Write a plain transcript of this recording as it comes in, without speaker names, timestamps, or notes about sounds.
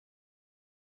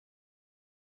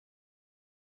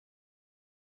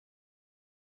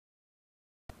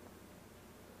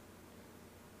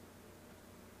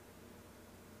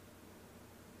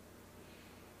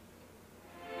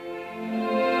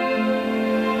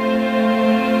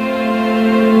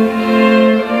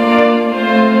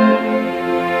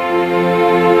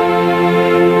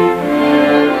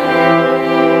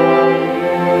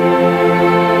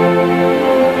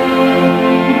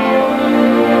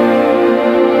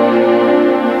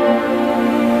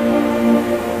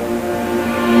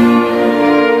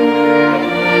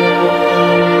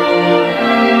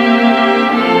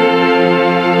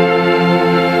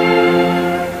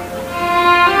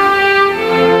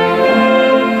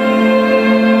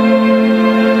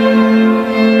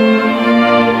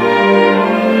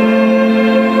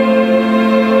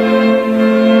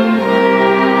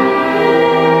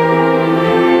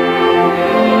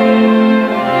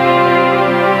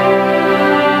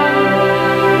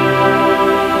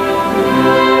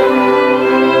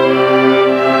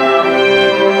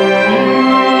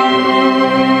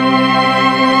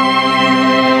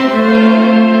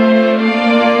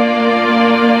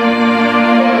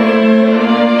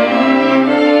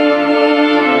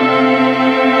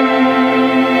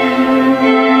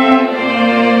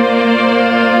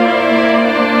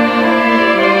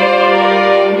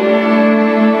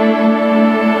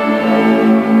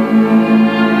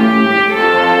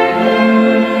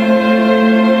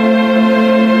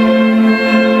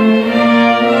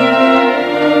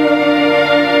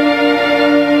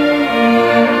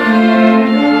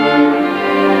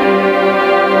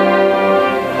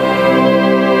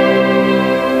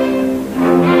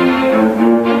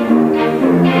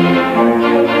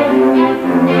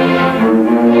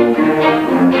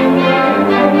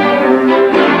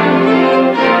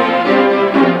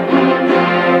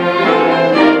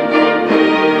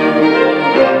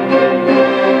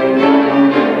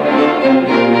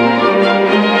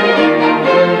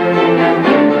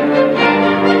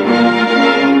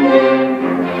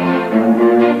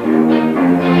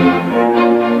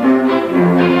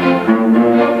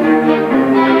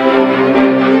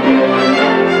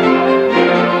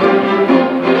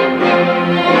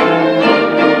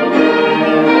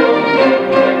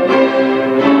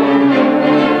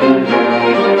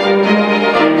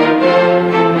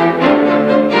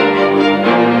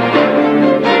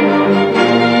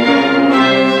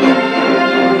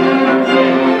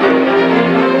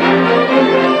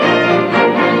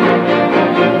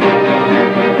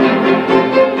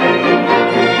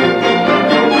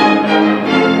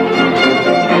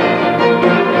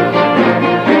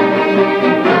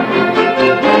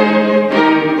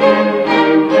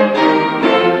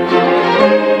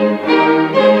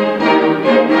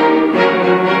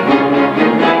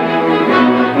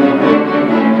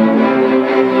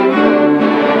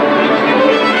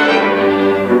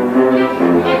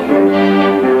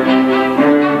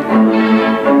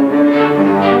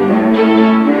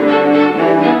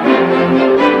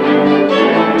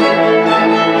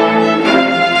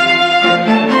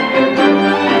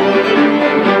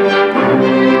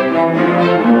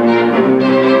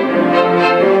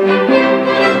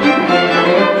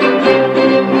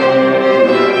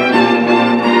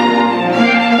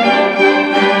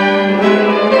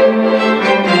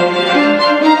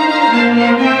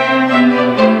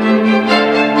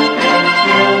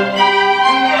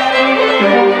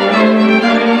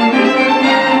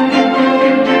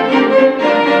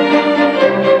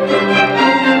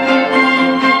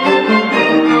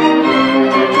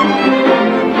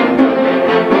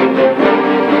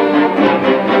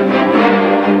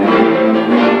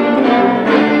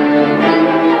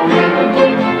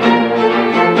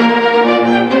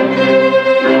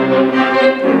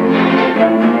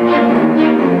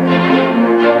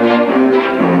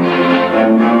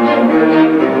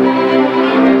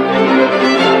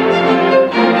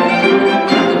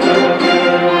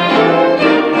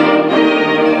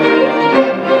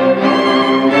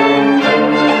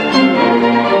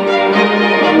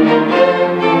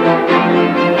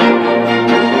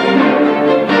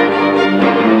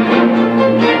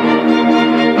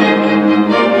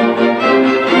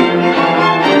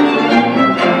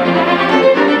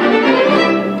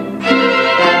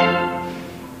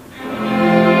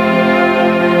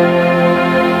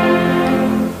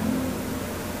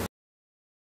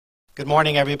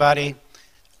morning, everybody.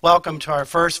 Welcome to our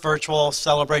first virtual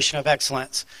Celebration of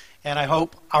Excellence, and I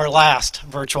hope our last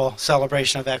virtual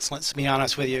Celebration of Excellence, to be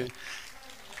honest with you.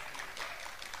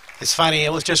 It's funny,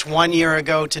 it was just 1 year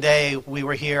ago today we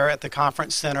were here at the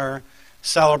Conference Center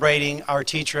celebrating our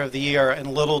Teacher of the Year,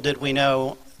 and little did we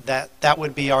know that that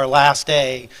would be our last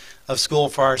day of school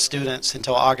for our students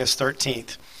until August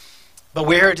 13th. But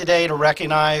we're here today to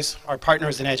recognize our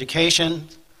partners in education,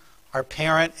 our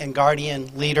parent and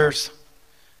guardian leaders,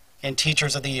 and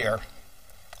Teachers of the Year.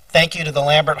 Thank you to the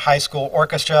Lambert High School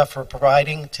Orchestra for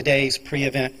providing today's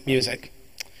pre-event music.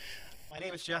 My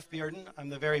name is Jeff Bearden. I'm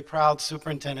the very proud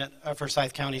superintendent of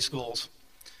Forsyth County Schools.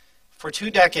 For 2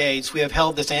 decades, we have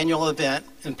held this annual event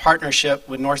in partnership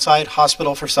with Northside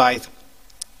Hospital Forsyth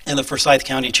and the Forsyth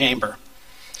County Chamber.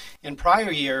 In prior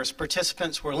years,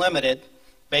 participants were limited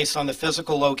based on the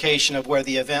physical location of where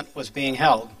the event was being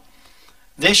held.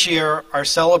 This year, our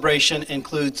celebration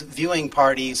includes viewing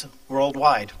parties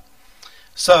worldwide.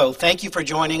 So, thank you for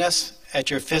joining us at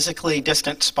your physically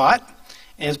distant spot,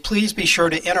 and please be sure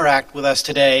to interact with us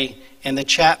today in the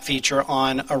chat feature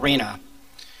on Arena.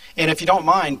 And if you don't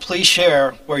mind, please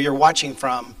share where you're watching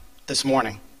from this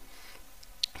morning.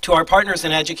 To our partners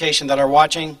in education that are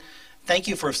watching, thank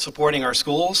you for supporting our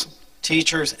schools,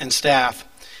 teachers, and staff,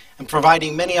 and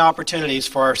providing many opportunities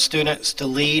for our students to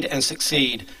lead and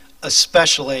succeed,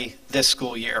 especially this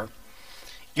school year.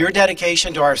 Your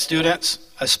dedication to our students,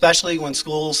 especially when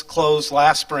schools closed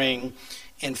last spring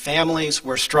and families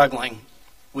were struggling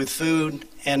with food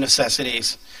and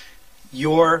necessities,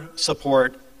 your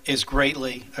support is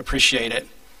greatly appreciated.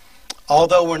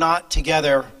 Although we're not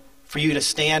together for you to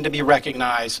stand to be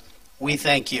recognized, we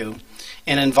thank you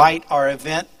and invite our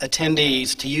event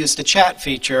attendees to use the chat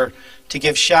feature to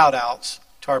give shout outs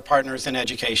to our partners in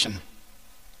education.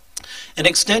 An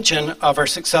extension of our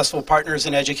successful Partners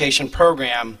in Education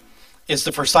program is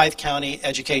the Forsyth County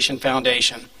Education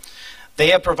Foundation. They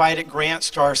have provided grants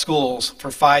to our schools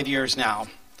for 5 years now.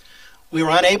 We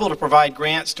were unable to provide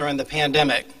grants during the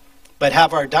pandemic, but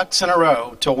have our ducks in a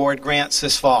row to award grants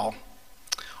this fall.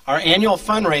 Our annual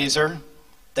fundraiser,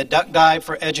 the Duck Dive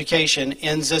for Education,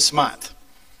 ends this month,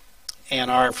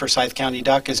 and our Forsyth County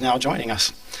Duck is now joining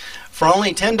us. For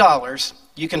only $10,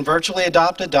 you can virtually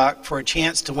adopt a duck for a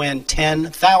chance to win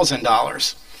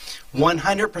 $10,000.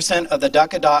 100% of the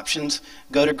duck adoptions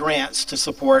go to grants to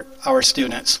support our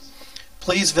students.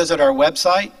 Please visit our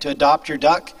website to adopt your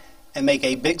duck and make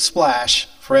a big splash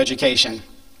for education.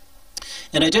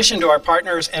 In addition to our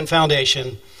partners and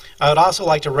foundation, I would also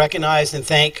like to recognize and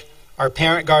thank our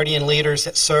parent guardian leaders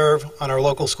that serve on our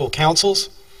local school councils,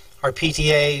 our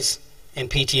PTAs, and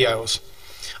PTOs.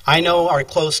 I know our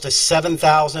close to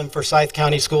 7,000 Forsyth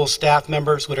County School staff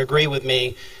members would agree with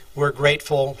me. We're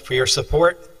grateful for your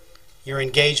support, your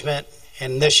engagement,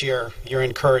 and this year, your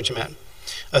encouragement,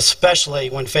 especially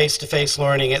when face-to-face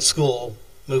learning at school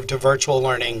moved to virtual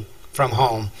learning from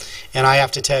home. And I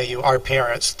have to tell you, our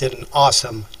parents did an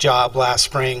awesome job last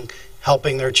spring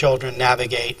helping their children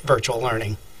navigate virtual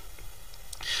learning.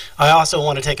 I also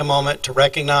want to take a moment to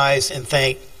recognize and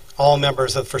thank all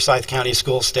members of Forsyth County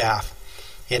School staff.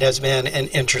 It has been an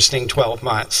interesting 12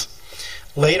 months.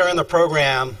 Later in the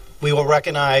program, we will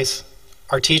recognize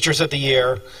our Teachers of the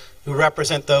Year who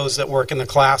represent those that work in the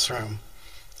classroom.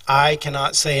 I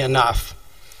cannot say enough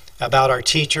about our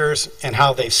teachers and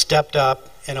how they've stepped up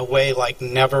in a way like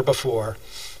never before.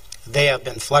 They have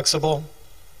been flexible,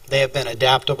 they have been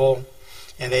adaptable,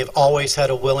 and they've always had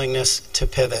a willingness to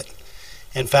pivot.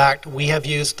 In fact, we have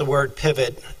used the word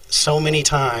pivot so many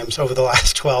times over the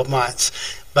last 12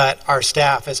 months, but our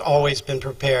staff has always been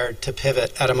prepared to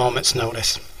pivot at a moment's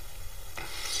notice.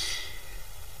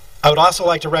 I would also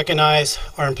like to recognize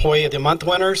our Employee of the Month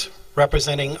winners,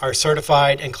 representing our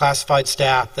certified and classified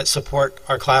staff that support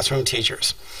our classroom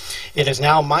teachers. It is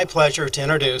now my pleasure to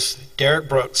introduce Derek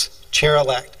Brooks,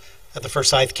 Chair-elect of the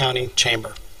Forsyth County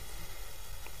Chamber.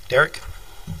 Derek?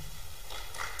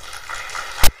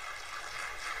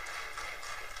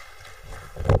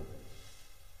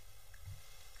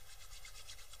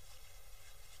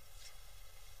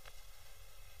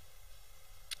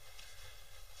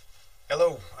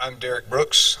 Hello, I'm Derek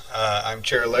Brooks. I'm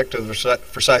Chair-elect of the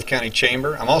Forsyth County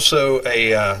Chamber. I'm also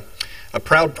a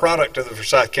proud product of the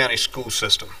Forsyth County school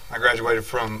system. I graduated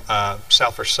from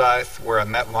South Forsyth, where I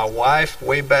met my wife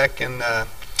way back in the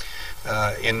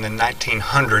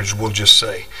 1900s, we'll just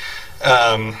say.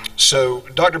 So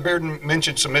Dr. Bearden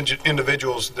mentioned some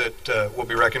individuals that we'll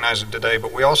be recognizing today,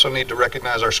 but we also need to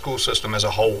recognize our school system as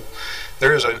a whole.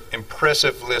 There is an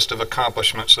impressive list of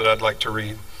accomplishments that I'd like to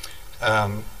read.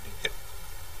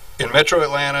 In Metro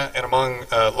Atlanta and among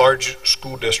large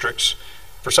school districts,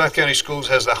 Forsyth County Schools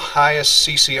has the highest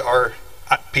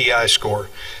CCRPI score,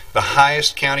 the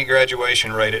highest county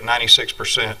graduation rate at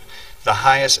 96%, the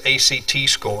highest ACT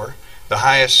score, the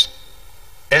highest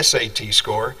SAT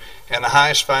score, and the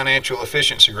highest financial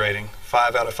efficiency rating,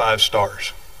 5 out of 5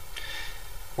 stars.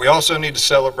 We also need to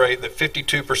celebrate that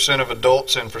 52% of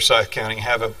adults in Forsyth County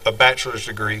have a bachelor's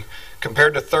degree,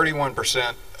 compared to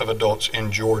 31% of adults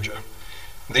in Georgia.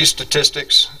 These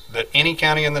statistics that any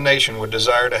county in the nation would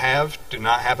desire to have do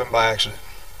not happen by accident.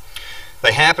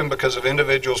 They happen because of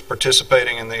individuals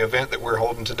participating in the event that we're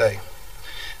holding today,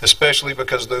 especially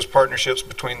because of those partnerships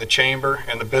between the Chamber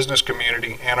and the business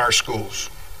community and our schools.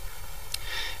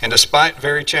 And despite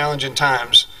very challenging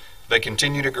times, they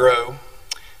continue to grow,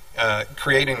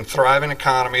 creating a thriving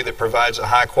economy that provides a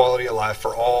high quality of life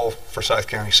for all Forsyth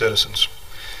County citizens.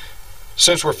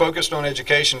 Since we're focused on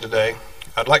education today,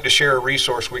 I'd like to share a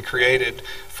resource we created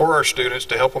for our students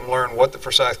to help them learn what the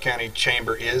Forsyth County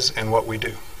Chamber is and what we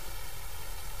do.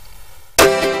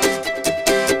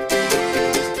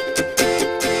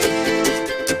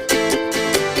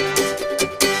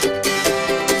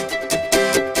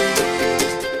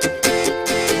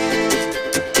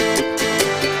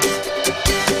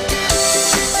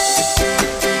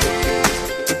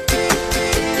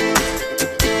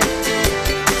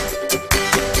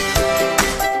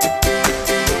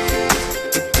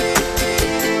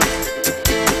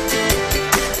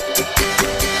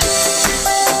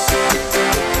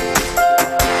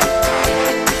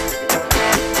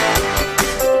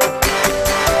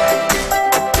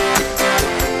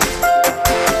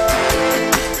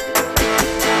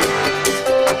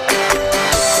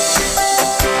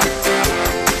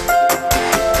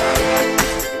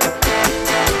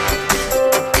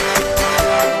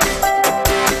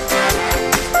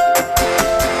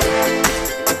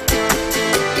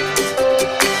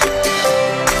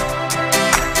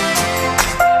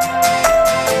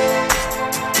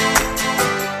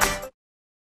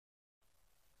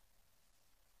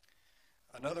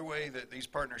 Another way that these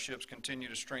partnerships continue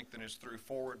to strengthen is through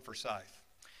Forward Forsyth,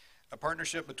 a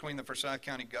partnership between the Forsyth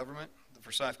County government, the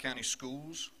Forsyth County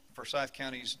schools, Forsyth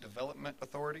County's Development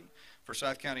Authority,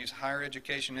 Forsyth County's higher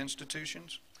education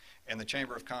institutions, and the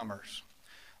Chamber of Commerce.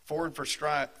 Forward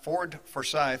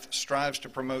Forsyth strives to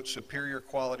promote superior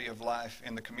quality of life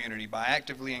in the community by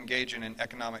actively engaging in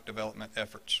economic development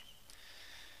efforts.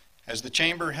 As the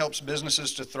Chamber helps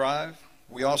businesses to thrive,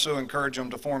 we also encourage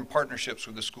them to form partnerships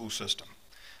with the school system.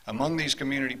 Among these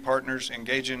community partners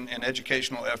engaging in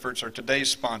educational efforts are today's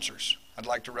sponsors. I'd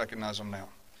like to recognize them now.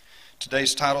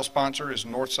 Today's title sponsor is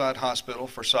Northside Hospital,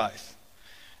 Forsyth.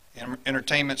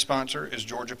 Entertainment sponsor is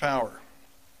Georgia Power.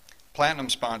 Platinum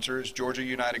sponsor is Georgia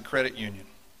United Credit Union.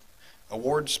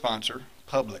 Award sponsor,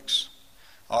 Publix.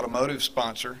 Automotive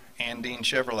sponsor, Andine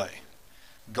Chevrolet.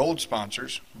 Gold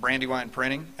sponsors, Brandywine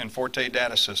Printing and Forte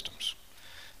Data Systems.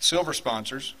 Silver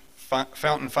sponsors,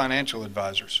 Fountain Financial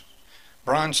Advisors.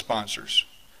 Bronze sponsors,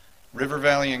 River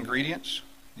Valley Ingredients,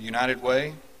 United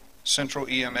Way, Central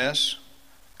EMS,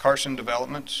 Carson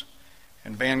Developments,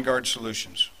 and Vanguard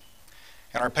Solutions.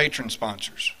 And our patron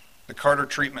sponsors, the Carter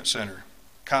Treatment Center,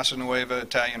 Casa Nueva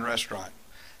Italian Restaurant,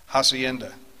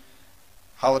 Hacienda,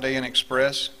 Holiday Inn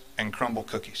Express, and Crumble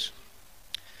Cookies.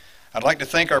 I'd like to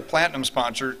thank our platinum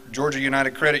sponsor, Georgia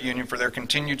United Credit Union, for their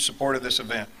continued support of this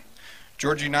event.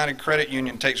 Georgia United Credit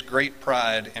Union takes great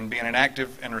pride in being an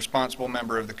active and responsible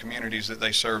member of the communities that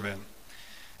they serve in.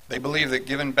 They believe that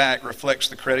giving back reflects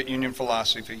the credit union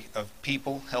philosophy of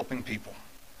people helping people.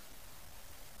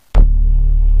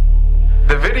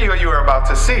 The video you are about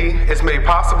to see is made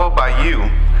possible by you,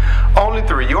 only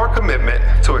through your commitment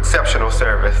to exceptional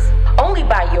service. Only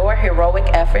by your heroic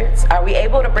efforts are we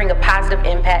able to bring a positive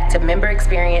impact to member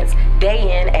experience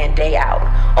day in and day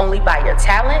out. Only by your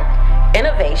talent,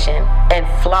 innovation, and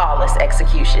flawless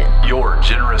execution. Your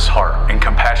generous heart and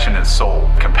compassionate soul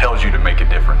compels you to make a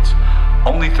difference.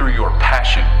 Only through your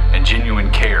passion and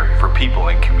genuine care for people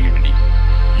and community.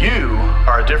 You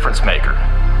are a difference maker.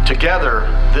 Together,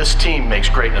 this team makes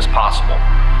greatness possible.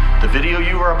 The video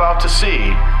you are about to see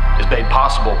is made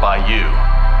possible by you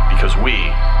because we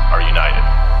are united.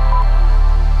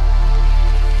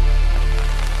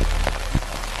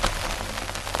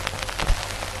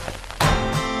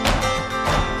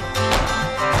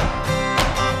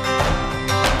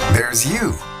 There's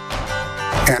you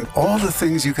and all the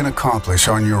things you can accomplish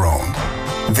on your own.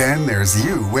 Then there's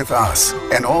you with us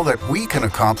and all that we can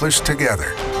accomplish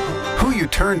together. Who you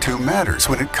turn to matters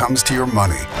when it comes to your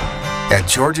money. At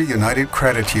Georgia United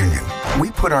Credit Union, we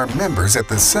put our members at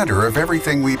the center of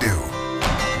everything we do.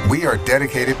 We are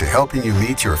dedicated to helping you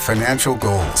meet your financial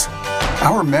goals.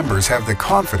 Our members have the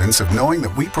confidence of knowing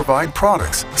that we provide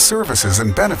products, services,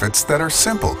 and benefits that are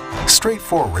simple,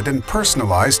 straightforward, and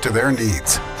personalized to their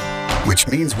needs, which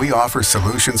means we offer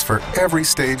solutions for every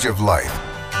stage of life,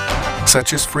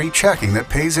 such as free checking that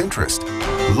pays interest,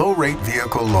 low-rate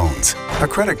vehicle loans, a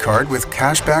credit card with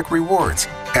cashback rewards,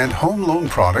 and home loan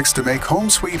products to make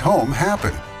Home Sweet Home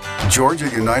happen. Georgia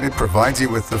United provides you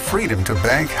with the freedom to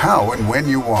bank how and when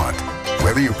you want.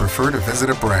 Whether you prefer to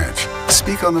visit a branch,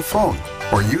 speak on the phone,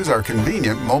 or use our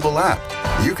convenient mobile app,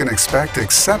 you can expect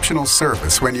exceptional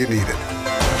service when you need it.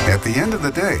 At the end of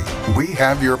the day, we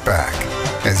have your back.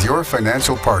 As your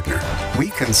financial partner,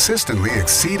 we consistently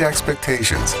exceed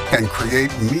expectations and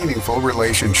create meaningful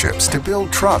relationships to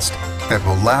build trust that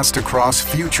will last across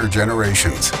future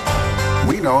generations.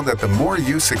 We know that the more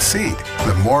you succeed,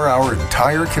 the more our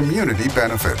entire community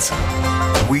benefits.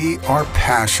 We are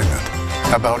passionate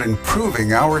about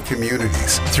improving our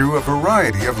communities through a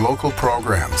variety of local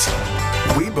programs.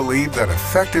 We believe that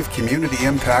effective community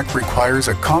impact requires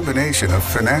a combination of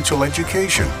financial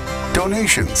education,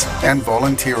 donations, and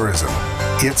volunteerism.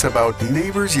 It's about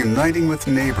neighbors uniting with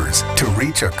neighbors to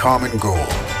reach a common goal.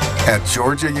 At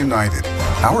Georgia United,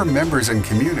 our members and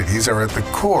communities are at the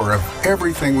core of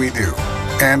everything we do,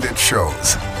 and it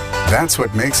shows. That's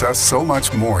what makes us so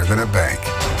much more than a bank.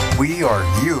 We are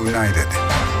united.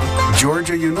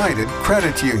 Georgia United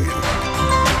Credit Union.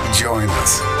 Join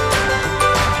us.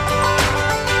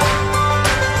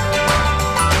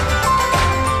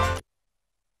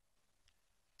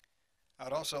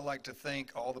 I'd also like to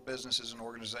thank all the businesses and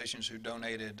organizations who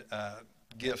donated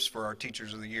gifts for our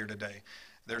Teachers of the Year today.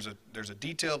 There's a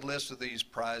detailed list of these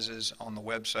prizes on the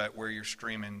website where you're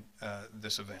streaming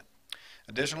this event.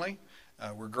 Additionally,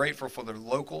 we're grateful for the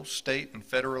local, state, and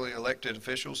federally elected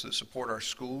officials that support our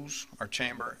schools, our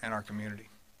chamber, and our community.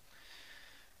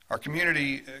 Our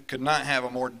community could not have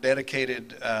a more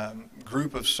dedicated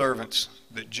group of servants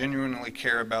that genuinely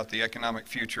care about the economic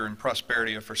future and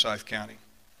prosperity of Forsyth County.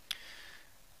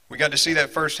 We got to see that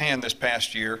firsthand this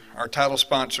past year. Our title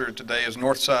sponsor today is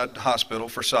Northside Hospital,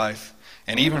 Forsyth,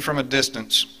 and even from a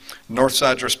distance,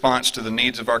 Northside's response to the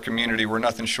needs of our community were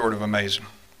nothing short of amazing.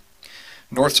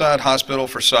 Northside Hospital,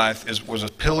 Forsyth was a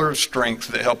pillar of strength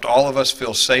that helped all of us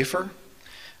feel safer,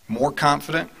 more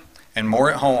confident, and more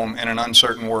at home in an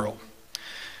uncertain world.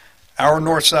 Our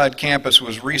Northside campus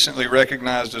was recently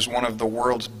recognized as one of the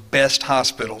world's best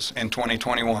hospitals in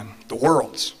 2021. The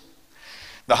world's.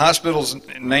 The hospitals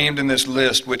named in this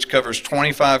list, which covers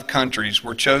 25 countries,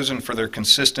 were chosen for their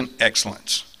consistent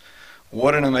excellence.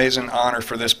 What an amazing honor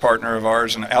for this partner of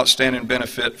ours and an outstanding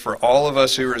benefit for all of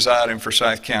us who reside in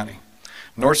Forsyth County.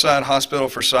 Northside Hospital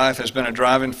Forsyth has been a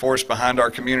driving force behind our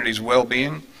community's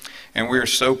well-being, and we are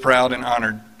so proud and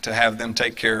honored to have them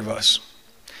take care of us.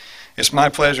 It's my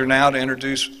pleasure now to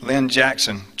introduce Lynn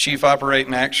Jackson, Chief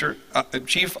Operating Officer at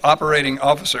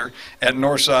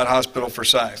Northside Hospital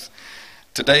Forsyth.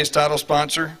 Today's title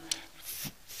sponsor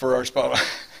for our spot.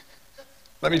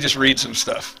 Let me just read some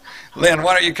stuff. Lynn,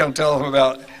 why don't you come tell them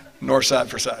about Northside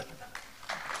Forsyth?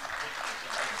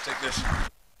 Take this.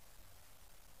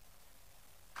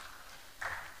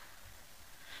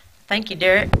 Thank you,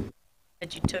 Derek,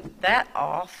 that you took that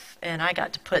off and I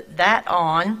got to put that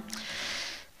on.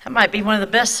 That might be one of the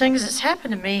best things that's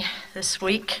happened to me this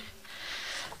week.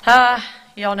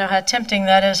 You all know how tempting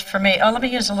that is for me. Oh, let me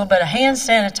use a little bit of hand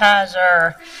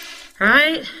sanitizer.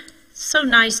 Right? So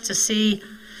nice to see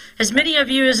as many of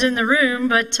you as in the room,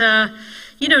 but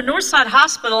you know, Northside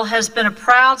Hospital has been a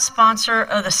proud sponsor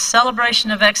of the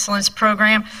Celebration of Excellence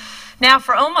program now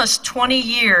for almost 20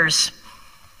 years.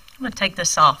 I'm going to take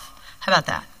this off. How about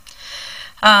that?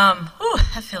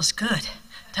 That feels good,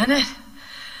 doesn't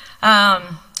it?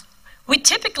 We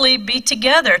typically be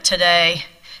together today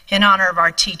in honor of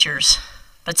our teachers,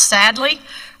 but sadly,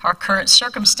 our current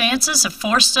circumstances have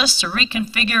forced us to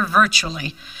reconfigure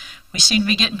virtually. We seem to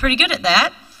be getting pretty good at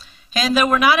that, and though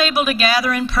we're not able to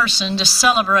gather in person to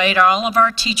celebrate all of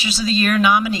our Teachers of the Year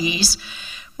nominees,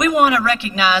 we want to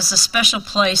recognize the special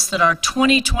place that our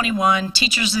 2021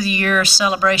 Teachers of the Year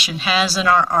celebration has in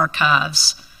our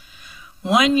archives.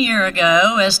 1 year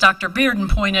ago, as Dr. Bearden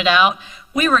pointed out,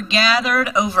 we were gathered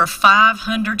over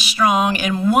 500 strong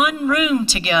in one room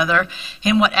together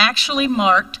in what actually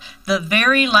marked the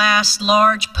very last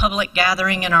large public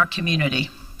gathering in our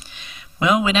community.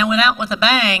 Well, we now went out with a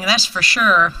bang, that's for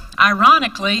sure.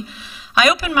 Ironically, I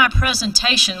opened my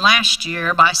presentation last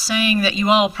year by saying that you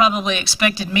all probably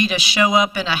expected me to show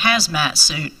up in a hazmat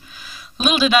suit.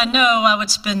 Little did I know I would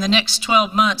spend the next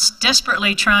 12 months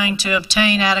desperately trying to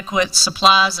obtain adequate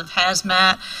supplies of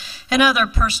hazmat and other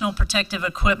personal protective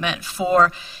equipment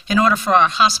in order for our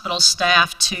hospital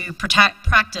staff to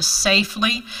practice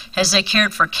safely as they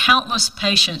cared for countless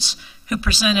patients who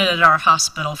presented at our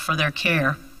hospital for their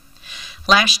care.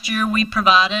 Last year we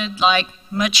provided,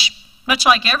 much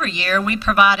like every year, we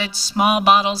provided small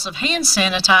bottles of hand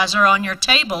sanitizer on your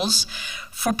tables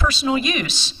for personal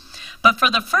use. But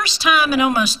for the first time in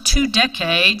almost 2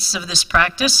 decades of this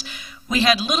practice, we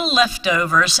had little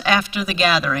leftovers after the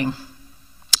gathering.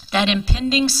 That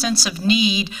impending sense of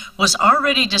need was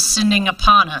already descending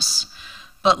upon us,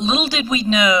 but little did we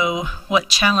know what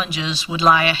challenges would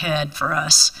lie ahead for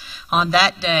us on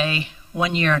that day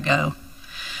 1 year ago.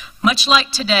 Much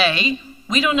like today,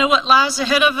 we don't know what lies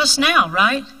ahead of us now,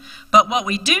 right? But what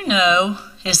we do know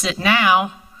is that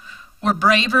now we're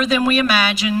braver than we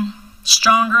imagine,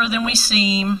 stronger than we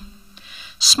seem,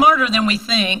 smarter than we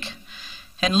think,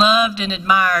 and loved and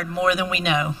admired more than we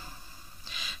know.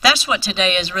 That's what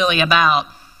today is really about,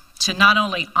 to not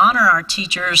only honor our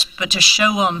teachers, but to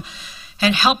show them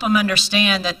and help them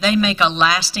understand that they make a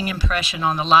lasting impression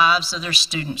on the lives of their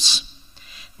students.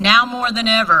 Now more than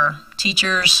ever,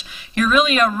 teachers, you're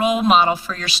really a role model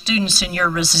for your students in your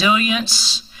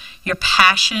resilience, your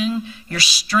passion, your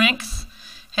strength,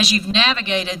 as you've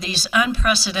navigated these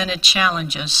unprecedented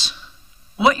challenges.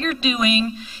 What you're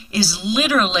doing is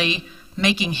literally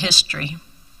making history.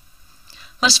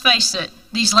 Let's face it,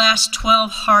 these last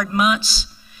 12 hard months,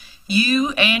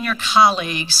 you and your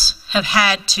colleagues have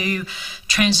had to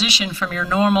transition from your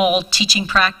normal teaching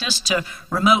practice to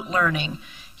remote learning.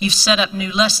 You've set up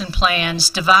new lesson plans,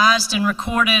 devised and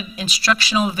recorded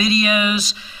instructional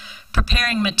videos,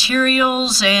 preparing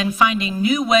materials, and finding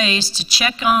new ways to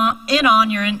check in on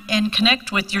your and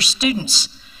connect with your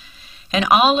students. And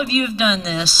all of you have done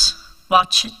this while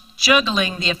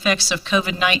juggling the effects of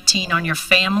COVID-19 on your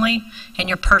family and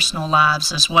your personal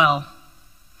lives as well.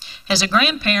 As a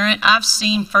grandparent, I've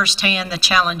seen firsthand the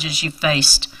challenges you've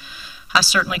faced. I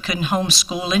certainly couldn't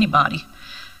homeschool anybody.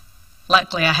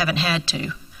 Luckily, I haven't had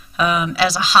to.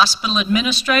 As a hospital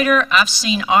administrator, I've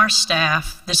seen our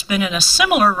staff that's been in a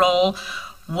similar role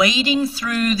wading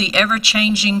through the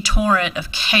ever-changing torrent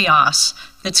of chaos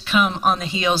that's come on the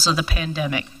heels of the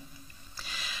pandemic.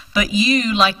 But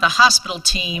you, like the hospital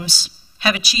teams,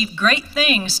 have achieved great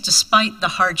things despite the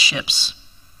hardships.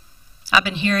 I've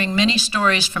been hearing many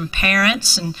stories from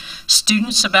parents and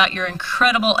students about your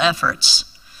incredible efforts.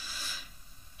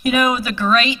 You know, the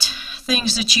great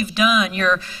things that you've done,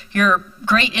 your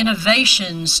great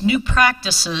innovations, new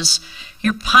practices,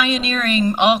 you're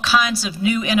pioneering all kinds of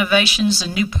new innovations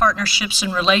and new partnerships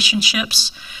and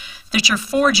relationships that you're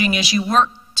forging as you work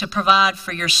to provide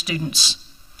for your students.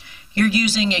 You're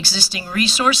using existing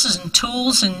resources and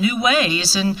tools in new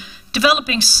ways and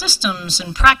developing systems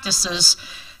and practices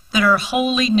that are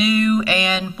wholly new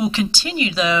and will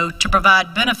continue, though, to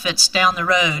provide benefits down the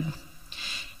road.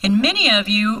 And many of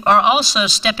you are also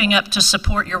stepping up to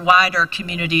support your wider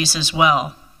communities as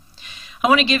well. I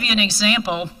want to give you an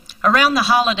example. Around the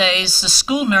holidays, the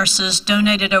school nurses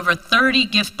donated over 30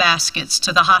 gift baskets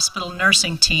to the hospital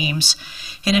nursing teams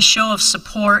in a show of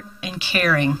support and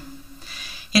caring.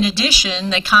 In addition,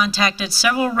 they contacted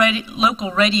several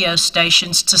local radio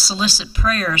stations to solicit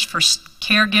prayers for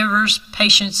caregivers,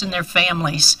 patients, and their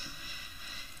families.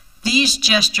 These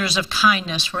gestures of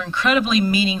kindness were incredibly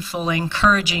meaningful and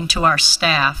encouraging to our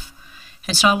staff.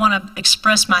 And so I want to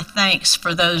express my thanks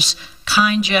for those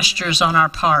kind gestures on our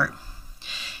part.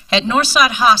 At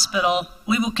Northside Hospital,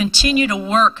 we will continue to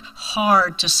work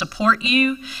hard to support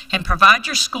you and provide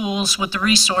your schools with the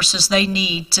resources they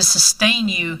need to sustain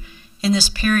you in this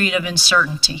period of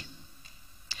uncertainty.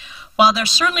 While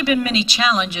there's certainly been many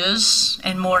challenges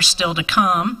and more still to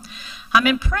come, I'm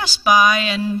impressed by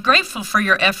and grateful for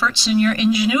your efforts and your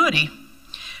ingenuity.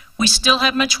 We still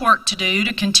have much work to do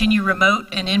to continue remote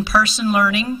and in-person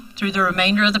learning through the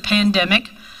remainder of the pandemic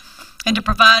and to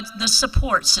provide the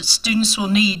supports that students will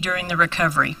need during the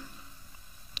recovery.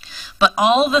 But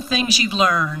all the things you've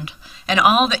learned and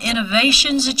all the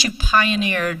innovations that you've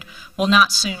pioneered will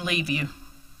not soon leave you.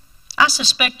 I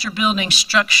suspect you're building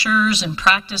structures and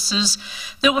practices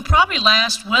that will probably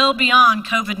last well beyond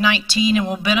COVID-19 and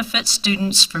will benefit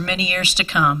students for many years to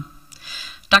come.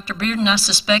 Dr. Bearden, I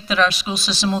suspect that our school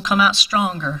system will come out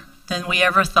stronger than we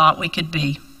ever thought we could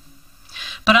be.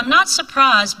 But I'm not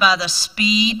surprised by the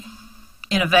speed,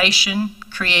 innovation,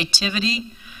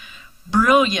 creativity,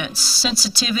 brilliance,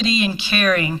 sensitivity, and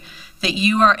caring that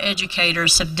you, our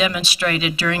educators, have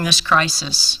demonstrated during this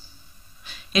crisis.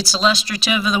 It's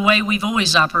illustrative of the way we've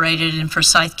always operated in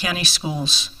Forsyth County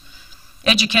schools.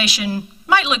 Education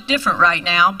might look different right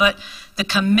now, but the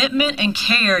commitment and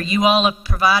care you all have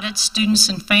provided students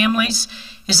and families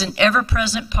is an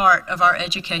ever-present part of our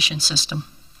education system.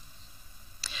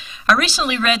 I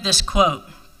recently read this quote: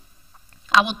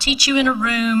 "I will teach you in a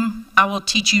room, I will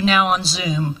teach you now on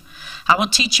Zoom. I will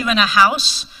teach you in a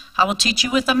house, I will teach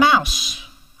you with a mouse.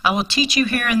 I will teach you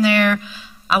here and there,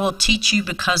 I will teach you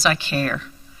because I care."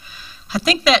 I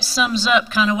think that sums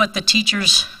up kind of what the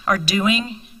teachers are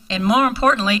doing, and more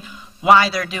importantly, why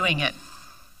they're doing it.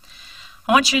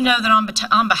 I want you to know that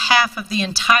on behalf of the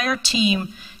entire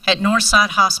team at Northside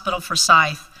Hospital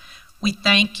Forsyth, we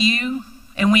thank you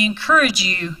and we encourage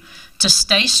you to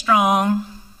stay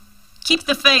strong, keep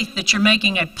the faith that you're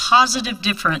making a positive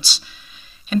difference,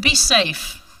 and be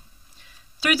safe.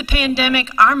 Through the pandemic,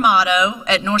 our motto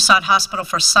at Northside Hospital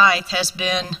Forsyth has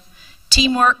been,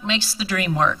 "Teamwork makes the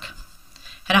dream work."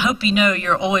 And I hope you know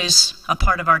you're always a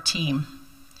part of our team.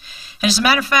 And as a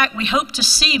matter of fact, we hope to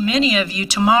see many of you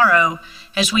tomorrow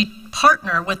as we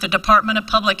partner with the Department of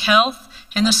Public Health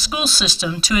and the school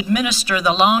system to administer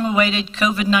the long-awaited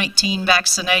COVID-19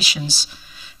 vaccinations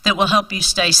that will help you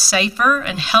stay safer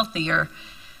and healthier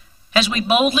as we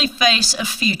boldly face a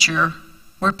future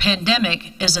where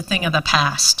pandemic is a thing of the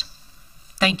past.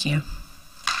 Thank you.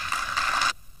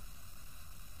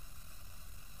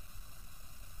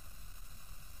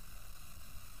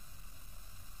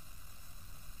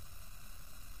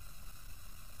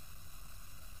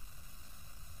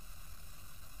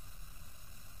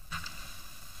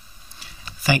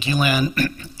 Thank you, Lynn.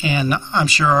 And I'm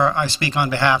sure I speak on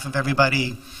behalf of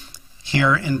everybody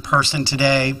here in person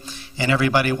today and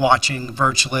everybody watching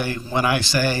virtually when I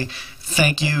say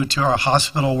thank you to our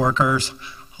hospital workers,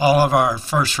 all of our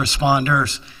first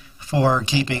responders for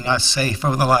keeping us safe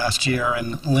over the last year.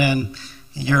 And Lynn,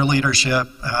 your leadership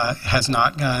has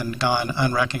not gone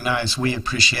unrecognized. We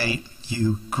appreciate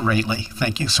you greatly.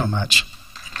 Thank you so much.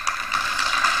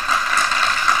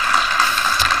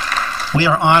 We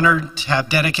are honored to have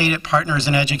dedicated partners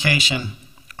in education.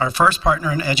 Our first Partner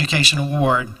in Education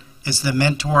Award is the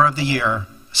Mentor of the Year,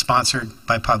 sponsored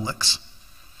by Publix.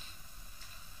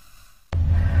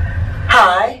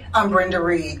 Hi, I'm Brenda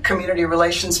Reed, Community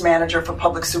Relations Manager for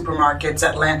Publix Supermarkets,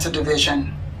 Atlanta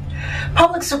Division.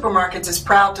 Publix Supermarkets is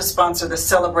proud to sponsor the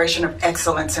Celebration of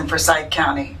Excellence in Forsyth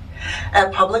County.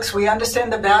 At Publix, we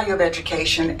understand the value of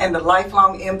education and the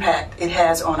lifelong impact it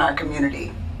has on our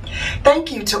community.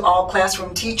 Thank you to all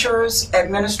classroom teachers,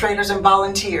 administrators, and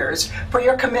volunteers for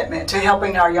your commitment to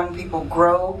helping our young people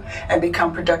grow and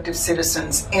become productive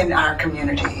citizens in our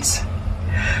communities.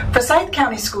 Forsyth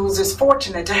County Schools is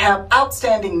fortunate to have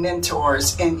outstanding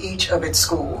mentors in each of its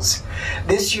schools.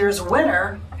 This year's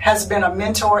winner has been a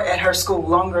mentor at her school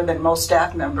longer than most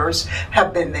staff members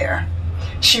have been there.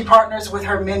 She partners with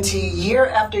her mentee year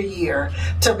after year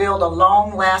to build a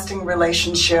long-lasting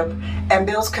relationship and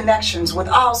builds connections with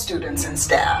all students and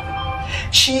staff.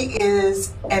 She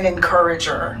is an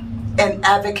encourager, an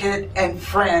advocate, and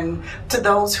friend to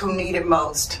those who need it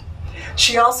most.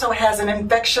 She also has an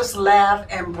infectious laugh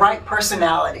and bright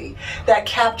personality that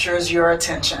captures your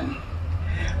attention.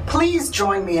 Please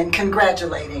join me in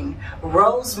congratulating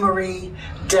Rosemarie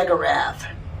Degarath,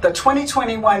 the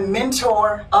 2021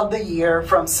 Mentor of the Year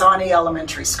from Sawney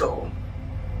Elementary School.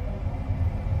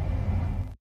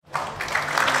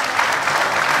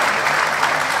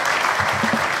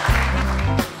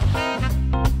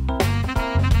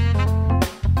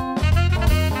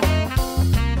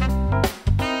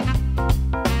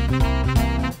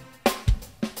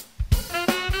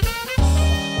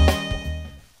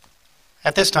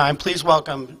 At this time, please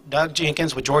welcome Doug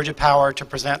Jenkins with Georgia Power to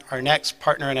present our next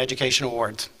Partner in Education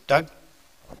Awards. Doug?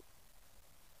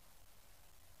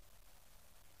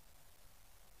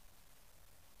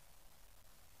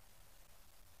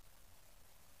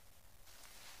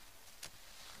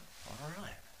 All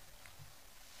right.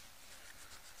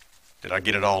 Did I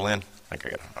get it all in? I think I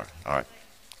got it. All right.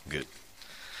 Good.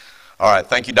 All right,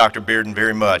 thank you, Dr. Bearden,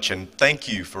 very much, and thank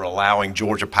you for allowing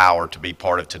Georgia Power to be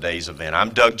part of today's event. I'm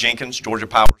Doug Jenkins, Georgia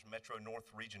Power's Metro North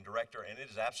Region Director, and it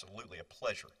is absolutely a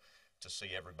pleasure to see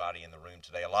everybody in the room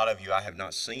today. A lot of you I have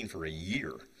not seen for a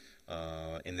year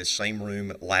in this same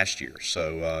room last year,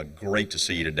 so great to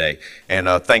see you today. And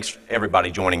thanks, everybody,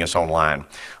 joining us online.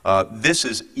 This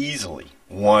is easily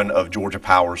one of Georgia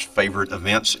Power's favorite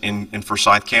events in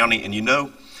Forsyth County, and you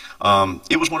know,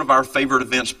 it was one of our favorite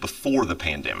events before the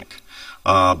pandemic.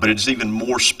 But it's even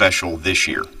more special this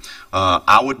year.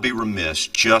 I would be remiss,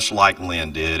 just like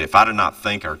Lynn did, if I did not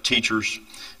thank our teachers,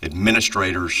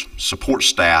 administrators, support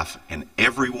staff, and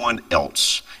everyone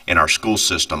else in our school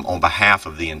system on behalf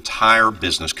of the entire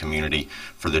business community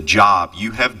for the job you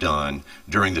have done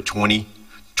during the 2020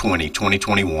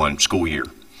 2020-2021 school year.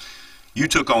 You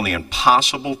took on the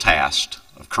impossible task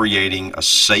of creating a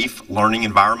safe learning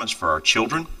environments for our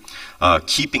children,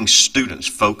 keeping students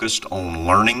focused on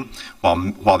learning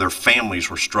while their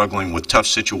families were struggling with tough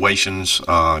situations,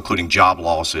 including job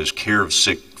losses, care of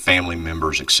sick family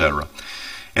members, etc.,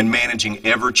 and managing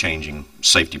ever-changing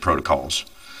safety protocols.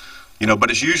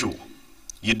 But as usual,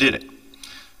 you did it.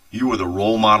 You were the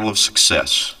role model of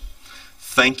success.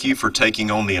 Thank you for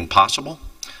taking on the impossible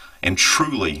and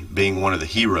truly being one of the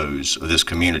heroes of this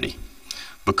community.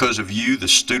 Because of you, the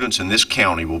students in this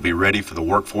county will be ready for the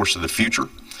workforce of the future,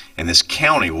 and this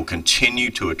county will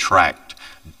continue to attract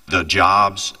the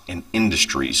jobs and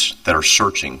industries that are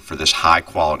searching for this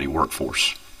high-quality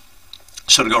workforce.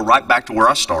 So to go right back to where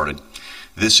I started,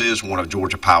 this is one of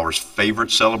Georgia Power's favorite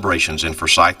celebrations in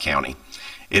Forsyth County.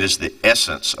 It is the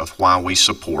essence of why we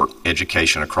support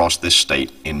education across this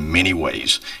state in many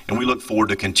ways, and we look forward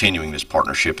to continuing this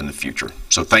partnership in the future.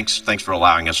 So thanks for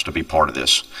allowing us to be part of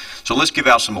this. So let's give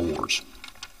out some awards.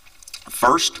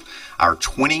 First, our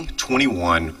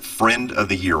 2021 Friend of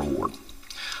the Year Award.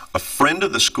 A friend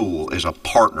of the school is a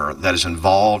partner that is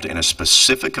involved in a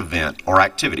specific event or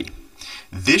activity.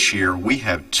 This year, we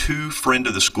have 2 Friend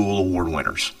of the School Award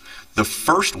winners. The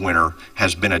first winner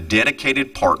has been a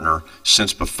dedicated partner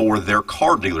since before their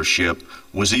car dealership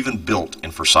was even built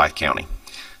in Forsyth County.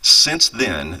 Since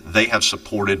then, they have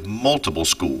supported multiple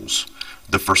schools,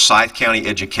 the Forsyth County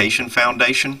Education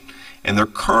Foundation, and they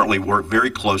currently work very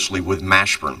closely with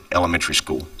Mashburn Elementary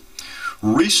School.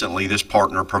 Recently, this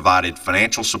partner provided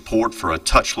financial support for a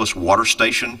touchless water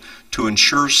station to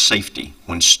ensure safety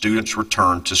when students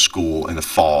return to school in the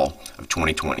fall of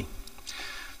 2020.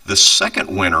 The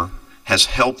second winner has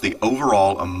helped the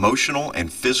overall emotional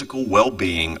and physical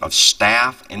well-being of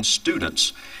staff and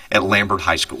students at Lambert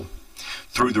High School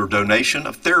through their donation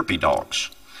of therapy dogs.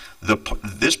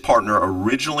 This partner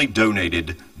originally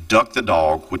donated Duck the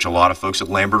Dog, which a lot of folks at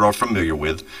Lambert are familiar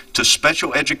with, to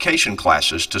special education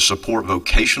classes to support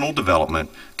vocational development,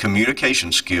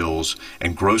 communication skills,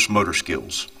 and gross motor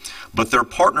skills. But their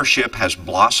partnership has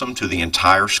blossomed to the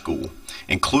entire school,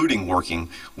 including working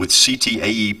with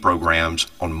CTAE programs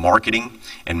on marketing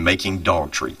and making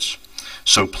dog treats.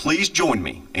 So please join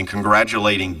me in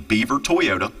congratulating Beaver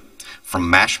Toyota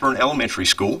from Mashburn Elementary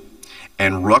School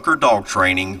and Rucker Dog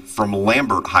Training from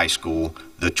Lambert High School,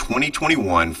 the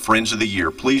 2021 Friends of the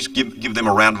Year. Please give them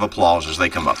a round of applause as they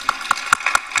come up.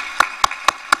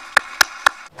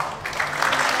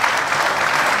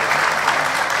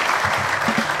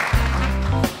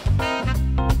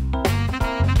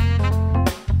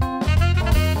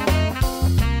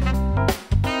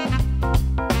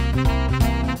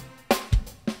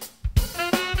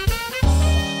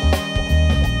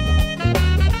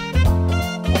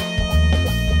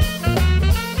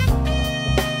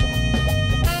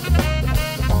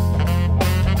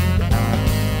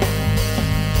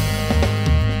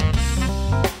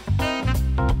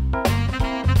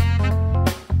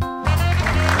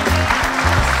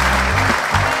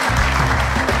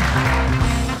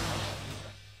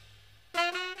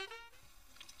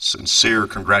 Sincere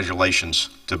congratulations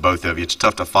to both of you. It's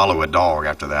tough to follow a dog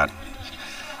after that.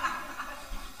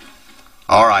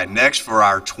 All right, next for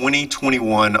our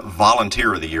 2021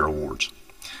 Volunteer of the Year Awards.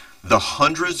 The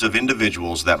hundreds of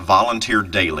individuals that volunteer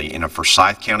daily in a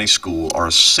Forsyth County school are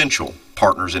essential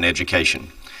partners in education.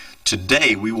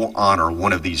 Today, we will honor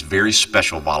one of these very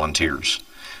special volunteers.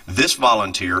 This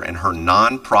volunteer and her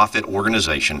nonprofit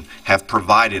organization have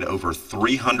provided over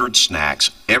 300 snacks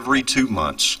every 2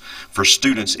 months for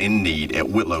students in need at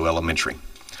Whitlow Elementary.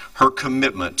 Her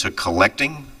commitment to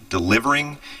collecting,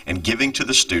 delivering, and giving to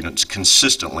the students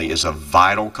consistently is a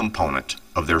vital component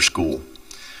of their school.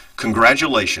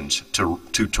 Congratulations to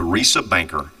Teresa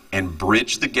Banker and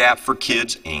Bridge the Gap for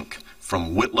Kids, Inc.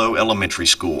 from Whitlow Elementary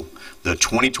School, the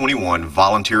 2021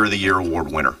 Volunteer of the Year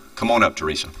Award winner. Come on up,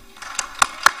 Teresa.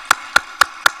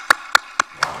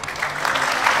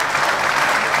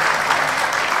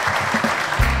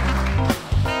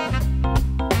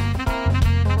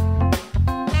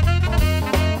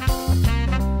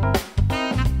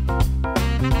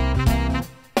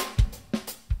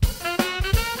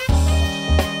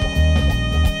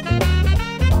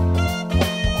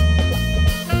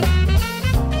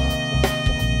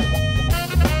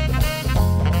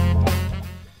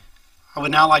 I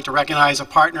would now like to recognize a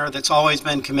partner that's always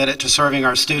been committed to serving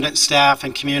our students, staff,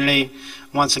 and community.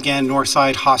 Once again,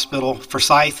 Northside Hospital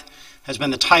Forsyth has been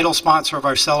the title sponsor of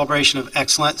our Celebration of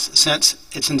Excellence since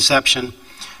its inception.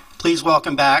 Please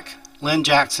welcome back Lynn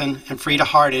Jackson and Frida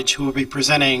Hardage, who will be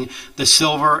presenting the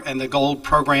Silver and the Gold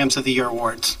Programs of the Year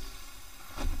Awards.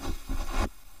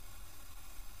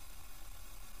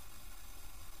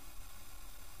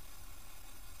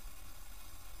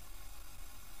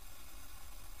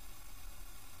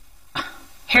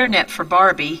 hairnet for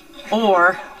Barbie,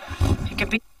 or it could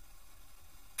be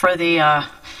for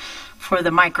the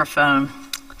microphone.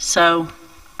 So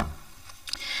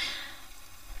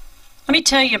let me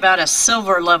tell you about a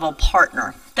silver level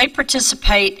partner. They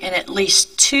participate in at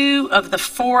least 2 of the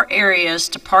 4 areas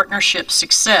to partnership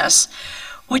success,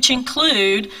 which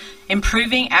include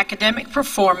improving academic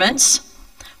performance,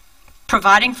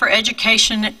 providing for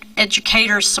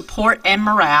educators' support and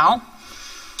morale,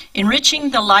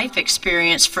 enriching the life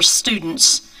experience for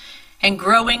students, and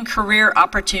growing career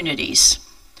opportunities.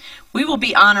 We will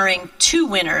be honoring 2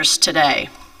 winners today.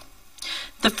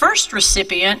 The first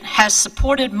recipient has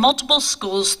supported multiple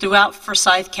schools throughout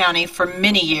Forsyth County for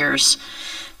many years.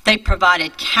 They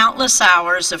provided countless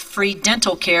hours of free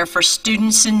dental care for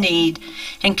students in need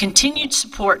and continued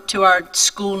support to our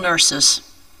school nurses.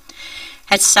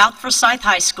 At South Forsyth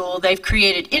High School, they've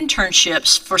created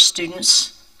internships for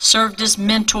students, served as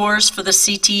mentors for the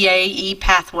CTAE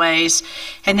pathways,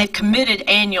 and they've committed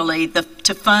annually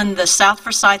to fund the South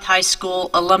Forsyth High School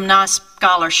Alumni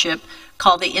Scholarship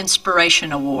called the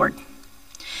Inspiration Award.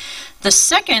 The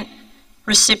second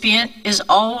recipient is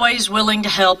always willing to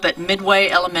help at Midway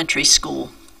Elementary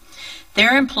School.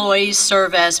 Their employees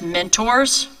serve as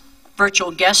mentors, virtual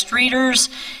guest readers,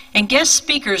 and guest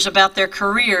speakers about their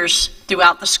careers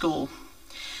throughout the school.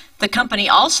 The company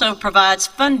also provides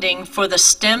funding for the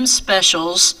STEM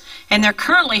specials, and they're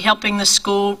currently helping the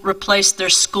school replace their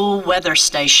school weather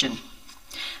station.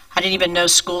 I didn't even know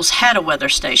schools had a weather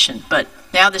station, but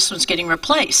now this one's getting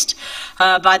replaced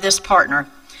by this partner.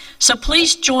 So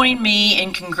please join me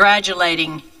in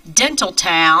congratulating Dental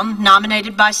Town,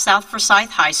 nominated by South Forsyth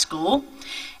High School,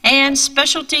 and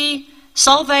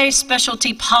Solvay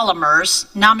Specialty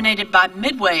Polymers, nominated by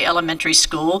Midway Elementary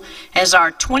School, as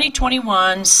our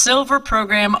 2021 Silver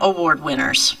Program Award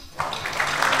winners.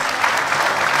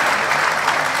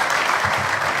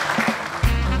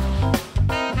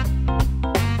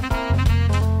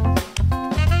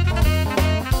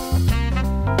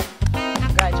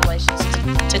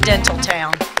 To Dental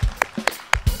Town.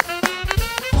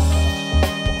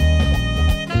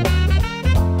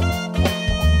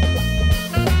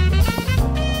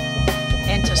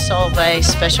 And to Solvay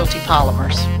Specialty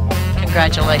Polymers.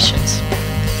 Congratulations.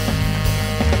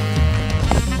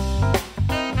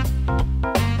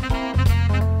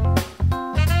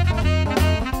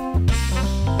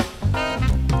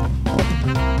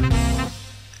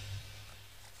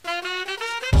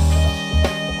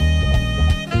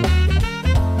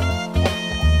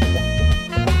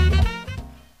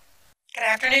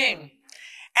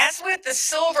 As with the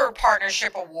Silver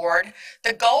Partnership Award,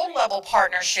 the Gold Level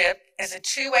Partnership is a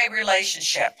 2-way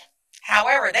relationship.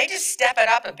 However, they just step it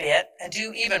up a bit and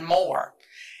do even more.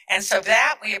 And so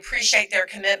that we appreciate their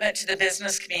commitment to the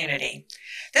business community.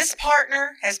 This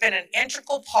partner has been an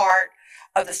integral part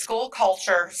of the school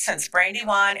culture since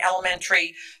Brandywine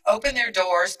Elementary opened their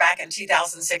doors back in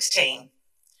 2016.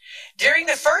 During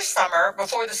the first summer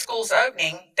before the school's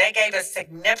opening, they gave a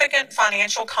significant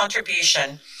financial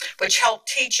contribution, which helped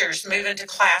teachers move into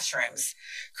classrooms,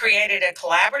 created a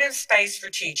collaborative space for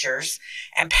teachers,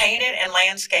 and painted and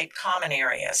landscaped common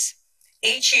areas.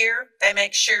 Each year, they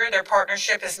make sure their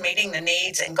partnership is meeting the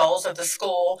needs and goals of the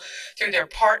school through their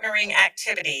partnering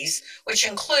activities, which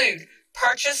include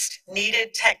purchased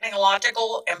needed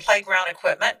technological and playground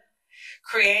equipment,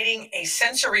 creating a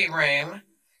sensory room,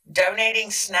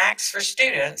 donating snacks for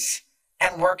students,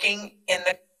 and working in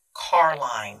the car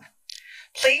line.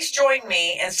 Please join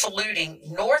me in saluting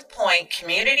North Point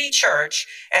Community Church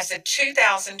as the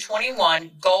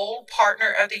 2021 Gold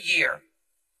Partner of the Year.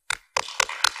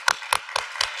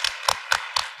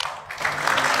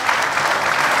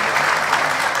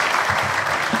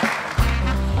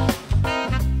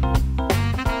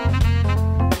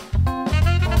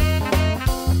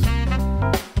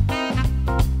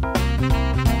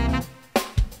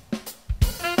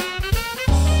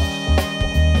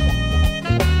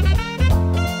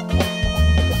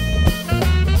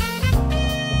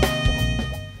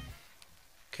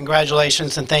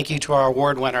 Congratulations and thank you to our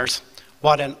award winners.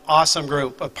 What an awesome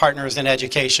group of partners in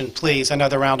education. Please,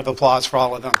 another round of applause for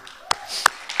all of them.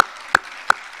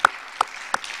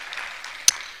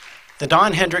 The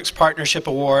Don Hendricks Partnership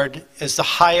Award is the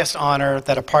highest honor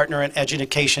that a partner in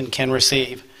education can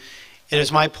receive. It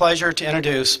is my pleasure to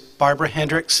introduce Barbara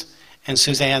Hendricks and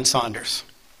Suzanne Saunders.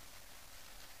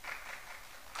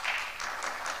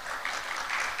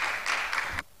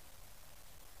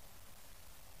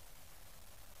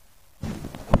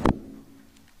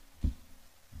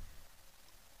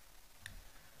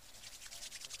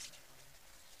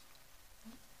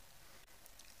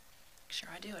 Sure,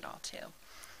 I do it all too.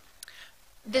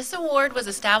 This award was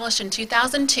established in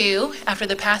 2002 after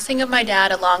the passing of my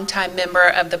dad, a longtime member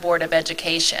of the Board of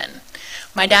Education.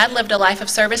 My dad lived a life of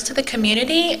service to the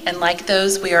community, and like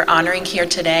those we are honoring here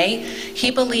today,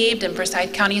 he believed in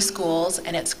Forsyth County Schools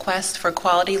and its quest for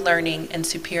quality learning and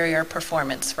superior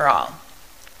performance for all.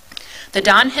 The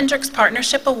Don Hendricks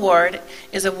Partnership Award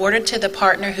is awarded to the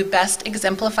partner who best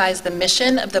exemplifies the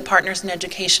mission of the Partners in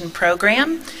Education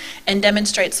program and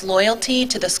demonstrates loyalty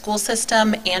to the school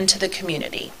system and to the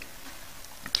community.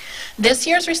 This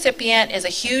year's recipient is a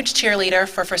huge cheerleader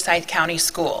for Forsyth County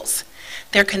Schools.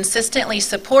 They're consistently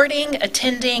supporting,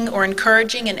 attending, or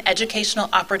encouraging an educational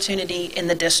opportunity in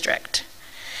the district.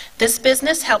 This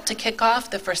business helped to kick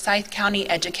off the Forsyth County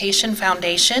Education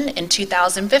Foundation in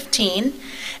 2015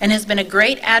 and has been a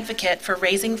great advocate for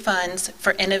raising funds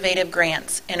for innovative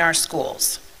grants in our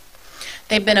schools.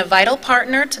 They've been a vital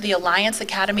partner to the Alliance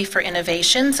Academy for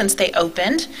Innovation since they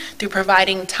opened through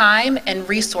providing time and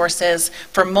resources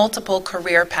for multiple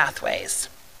career pathways.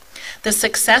 The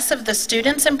success of the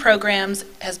students and programs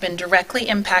has been directly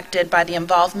impacted by the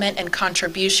involvement and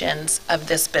contributions of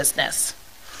this business.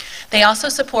 They also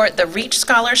support the REACH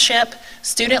Scholarship,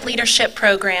 student leadership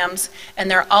programs,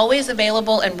 and they're always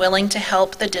available and willing to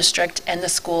help the district and the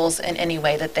schools in any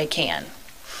way that they can.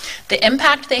 The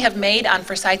impact they have made on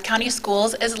Forsyth County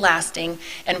Schools is lasting,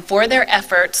 and for their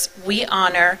efforts, we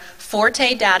honor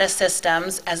Forte Data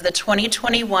Systems as the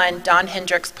 2021 Don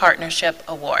Hendricks Partnership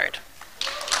Award.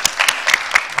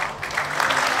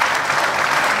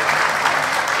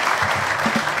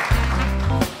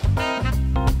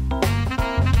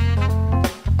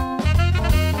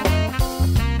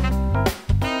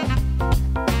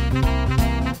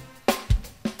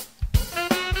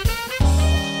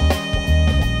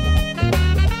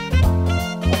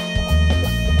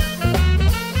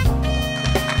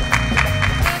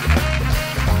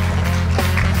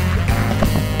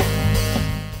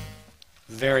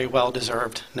 Very well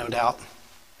deserved, no doubt.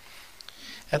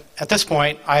 At this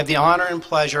point, I have the honor and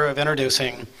pleasure of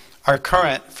introducing our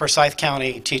current Forsyth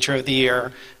County Teacher of the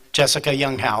Year, Jessica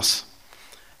Younghouse.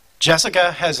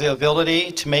 Jessica has the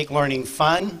ability to make learning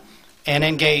fun and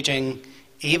engaging,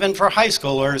 even for high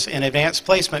schoolers in advanced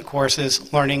placement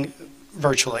courses learning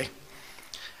virtually.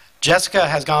 Jessica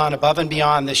has gone above and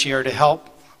beyond this year to help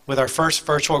with our first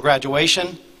virtual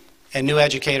graduation and new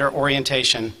educator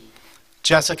orientation.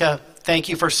 Jessica, thank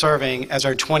you for serving as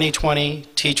our 2020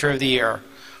 Teacher of the Year.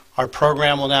 Our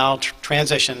program will now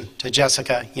transition to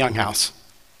Jessica Younghouse.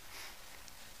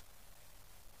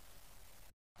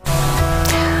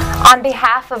 On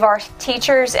behalf of our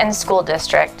teachers and school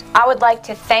district, I would like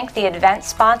to thank the event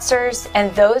sponsors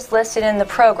and those listed in the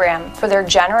program for their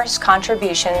generous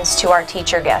contributions to our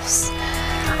teacher gifts.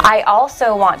 I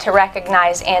also want to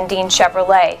recognize Andine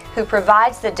Chevrolet, who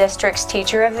provides the district's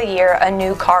Teacher of the Year a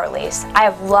new car lease. I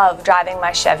have loved driving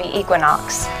my Chevy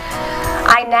Equinox.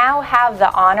 I now have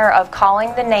the honor of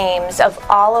calling the names of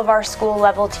all of our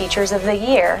school-level Teachers of the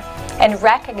Year and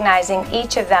recognizing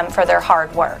each of them for their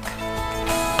hard work.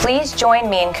 Please join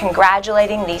me in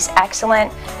congratulating these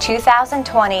excellent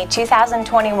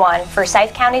 2020-2021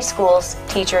 Forsyth County Schools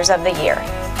Teachers of the Year.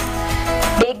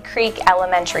 Big Creek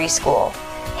Elementary School,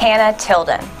 Hannah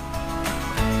Tilden.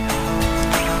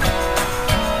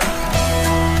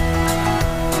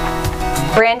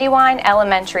 Brandywine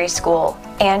Elementary School,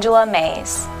 Angela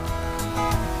Mays.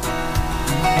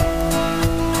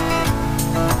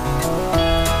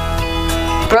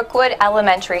 Brookwood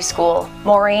Elementary School,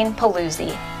 Maureen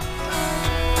Paluzzi.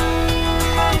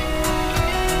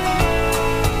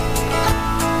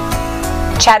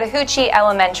 Chattahoochee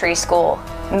Elementary School,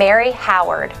 Mary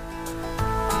Howard.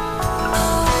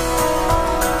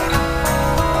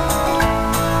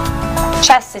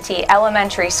 Chestatee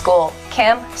Elementary School,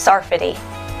 Kim Sarfati.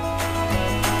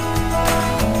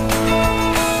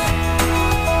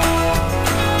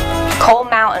 Coal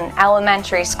Mountain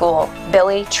Elementary School,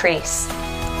 Billy Treese.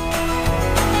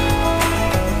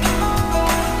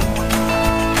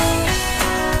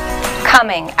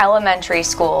 Cumming Elementary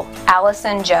School,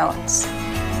 Allison Jones.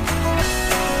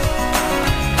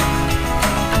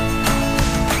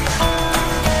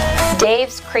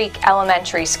 Dave's Creek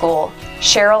Elementary School,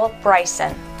 Cheryl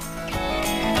Bryson.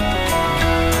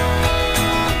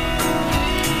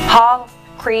 Hall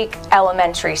Creek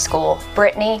Elementary School,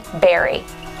 Brittany Berry.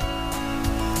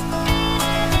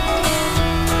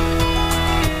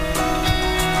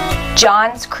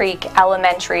 Johns Creek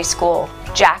Elementary School,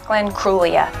 Jacqueline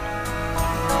Crulia.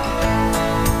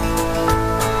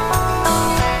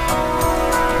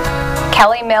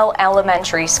 Kelly Mill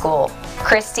Elementary School,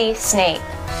 Christy Snape.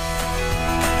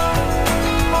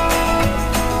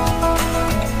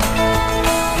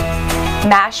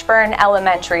 Mashburn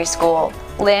Elementary School,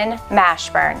 Lynn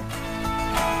Mashburn.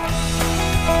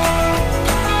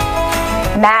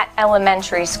 Matt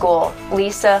Elementary School,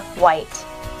 Lisa White.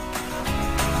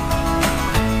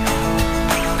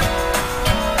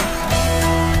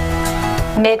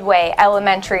 Midway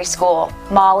Elementary School,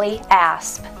 Molly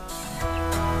Asp.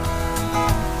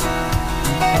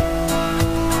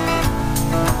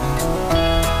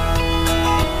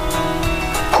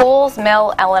 Pools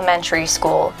Mill Elementary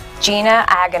School, Gina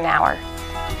Agenauer.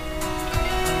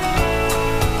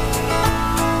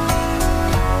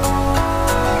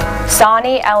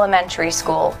 Sawney Elementary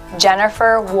School,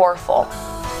 Jennifer Warfel.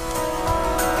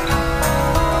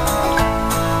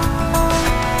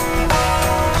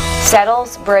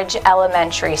 Settles Bridge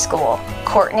Elementary School,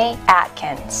 Courtney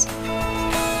Atkins.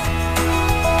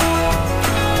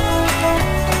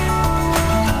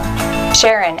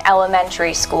 Sharon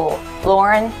Elementary School,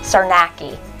 Lauren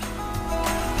Sarnacki.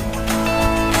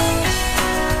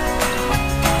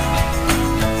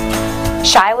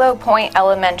 Shiloh Point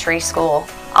Elementary School,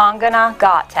 Angana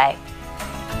Gate.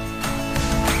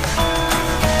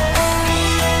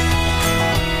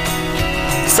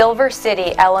 Silver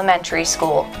City Elementary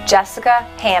School, Jessica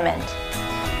Hammond.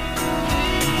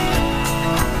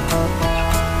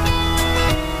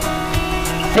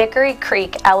 Vickery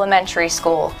Creek Elementary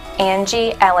School,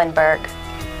 Angie Ellenberg.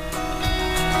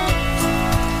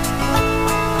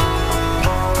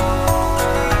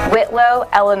 Whitlow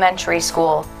Elementary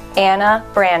School, Anna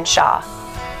Branshaw.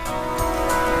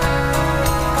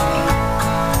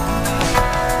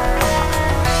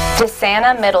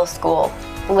 DeSana Middle School,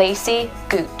 Lacey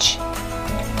Gooch.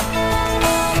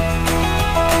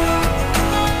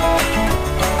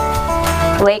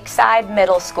 Lakeside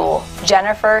Middle School,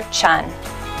 Jennifer Chun.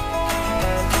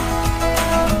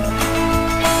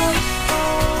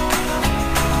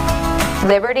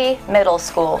 Liberty Middle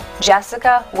School,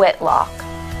 Jessica Whitlock.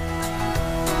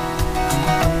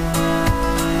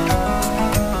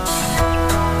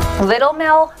 Little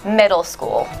Mill Middle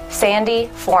School, Sandy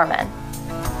Foreman.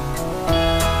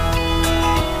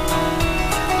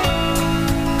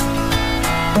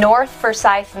 North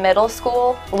Forsyth Middle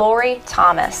School, Lori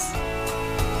Thomas.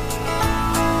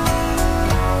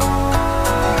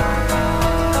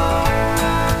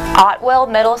 Otwell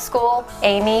Middle School,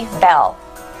 Amy Bell.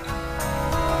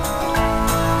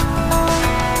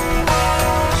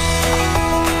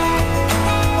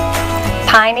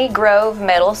 Piney Grove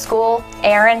Middle School,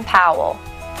 Aaron Powell.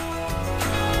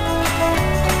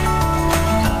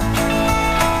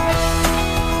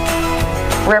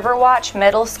 Riverwatch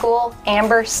Middle School,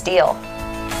 Amber Steele.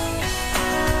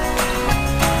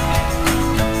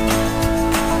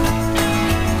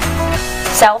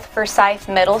 South Forsyth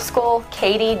Middle School,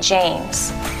 Katie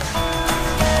James.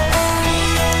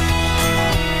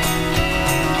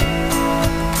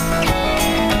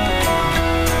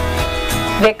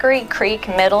 Vickery Creek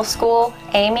Middle School,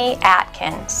 Amy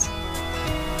Atkins.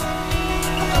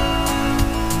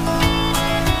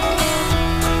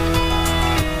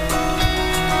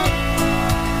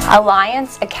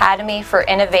 Alliance Academy for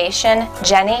Innovation,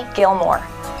 Jenny Gilmore.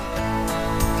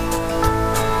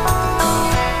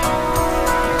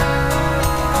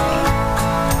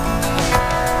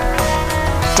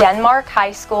 Denmark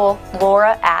High School,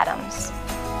 Laura Adams.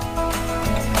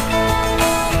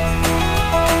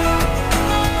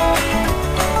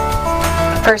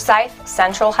 Forsyth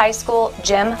Central High School,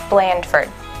 Jim Blandford.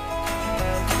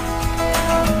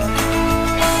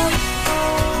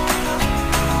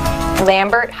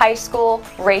 Lambert High School,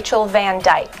 Rachel Van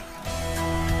Dyke.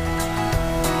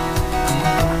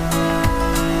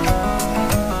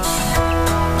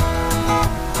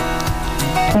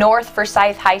 North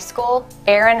Forsyth High School,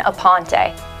 Aaron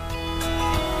Aponte.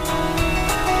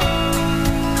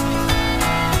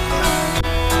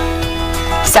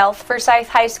 South Forsyth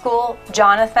High School,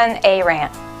 Jonathan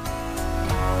Arant.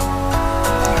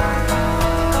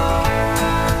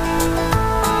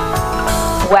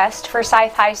 West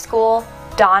Forsyth High School,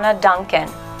 Donna Duncan.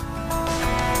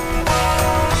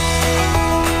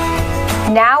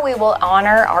 Now we will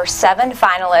honor our 7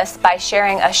 finalists by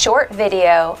sharing a short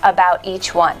video about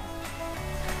each one.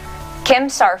 Kim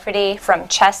Sarfati from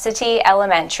Chastity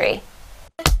Elementary.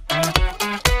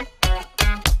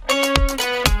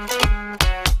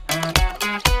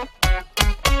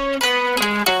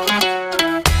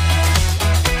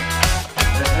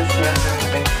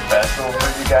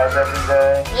 Guys every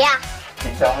day? Yeah.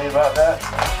 Can you tell me about that?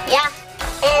 Yeah.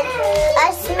 And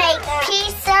us make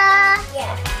pizza.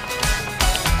 Yeah.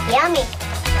 Yummy.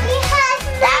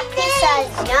 That pizza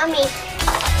is yummy.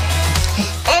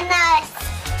 And us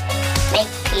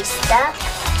make pizza.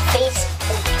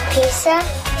 pizza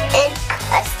and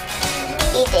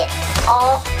eat it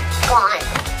all gone.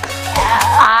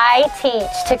 I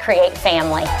teach to create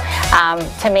family.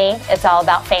 To me, it's all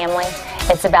about family.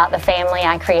 It's about the family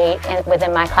I create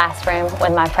within my classroom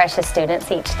with my precious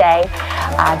students each day.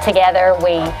 Together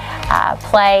we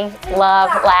play, love,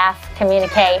 laugh,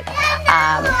 communicate.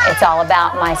 It's all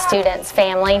about my students'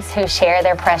 families who share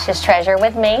their precious treasure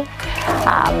with me,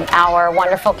 our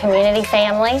wonderful community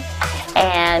family,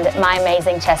 and my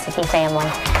amazing Chestatee family.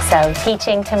 So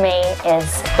teaching to me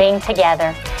is being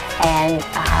together and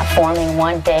forming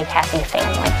one big happy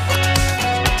family.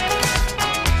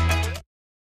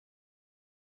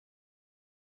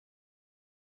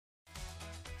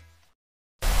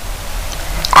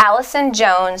 Allison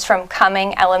Jones from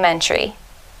Cumming Elementary.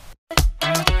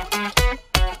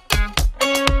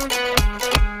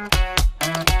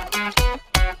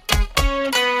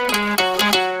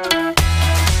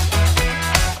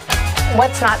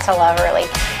 What's not to love, really?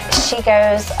 She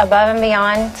goes above and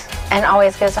beyond and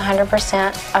always gives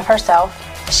 100% of herself.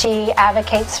 She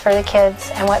advocates for the kids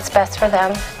and what's best for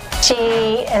them.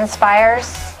 She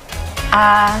inspires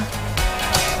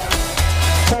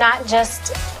not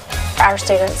just our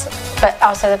students, but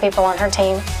also the people on her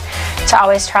team to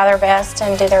always try their best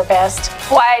and do their best.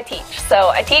 Why I teach. So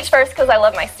I teach first because I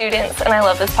love my students and I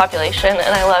love this population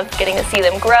and I love getting to see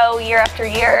them grow year after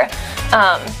year.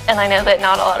 And I know that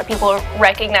not a lot of people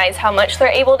recognize how much they're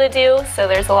able to do, so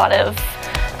there's a lot of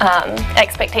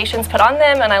expectations put on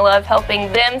them, and I love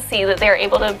helping them see that they're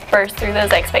able to burst through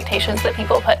those expectations that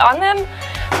people put on them.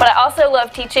 But I also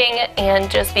love teaching and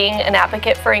just being an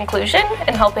advocate for inclusion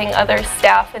and helping other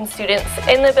staff and students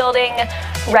in the building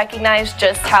recognize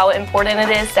just how important it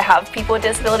is to have people with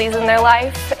disabilities in their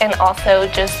life, and also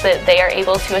just that they are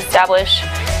able to establish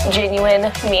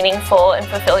genuine, meaningful, and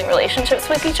fulfilling relationships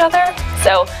with each other.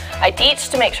 So I teach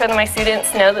to make sure that my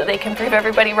students know that they can prove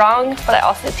everybody wrong, but I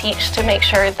also teach to make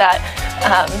sure that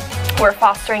we're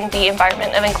fostering the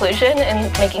environment of inclusion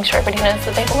and making sure everybody knows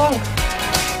that they belong.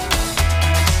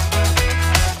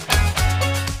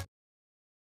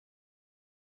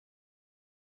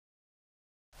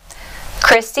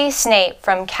 Christy Snape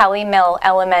from Kelly Mill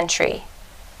Elementary.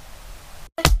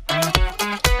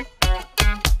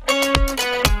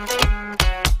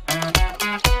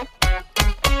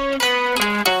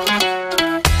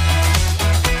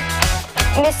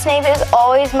 Miss Snape is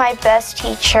always my best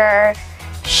teacher.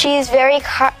 She's a very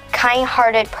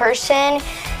kind-hearted person,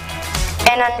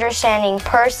 an understanding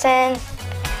person.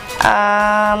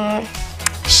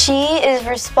 She is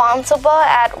responsible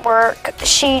at work.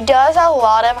 She does a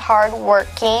lot of hard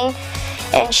working,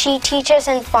 and she teaches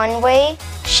in a fun way.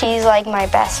 She's like my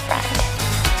best friend.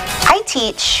 I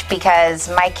teach because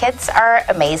my kids are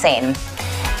amazing.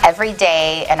 Every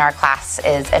day in our class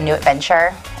is a new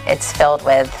adventure. It's filled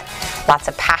with lots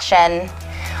of passion,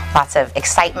 lots of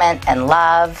excitement and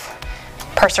love,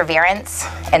 perseverance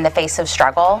in the face of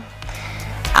struggle,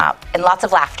 and lots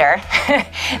of laughter.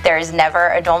 There is never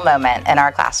a dull moment in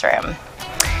our classroom.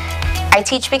 I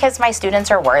teach because my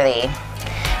students are worthy.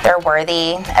 They're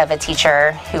worthy of a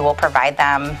teacher who will provide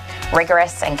them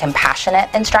rigorous and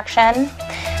compassionate instruction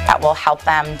that will help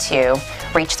them to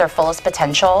reach their fullest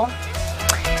potential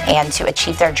and to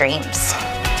achieve their dreams.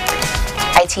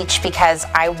 I teach because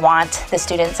I want the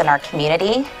students in our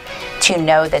community to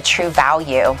know the true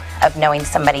value of knowing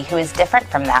somebody who is different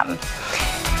from them.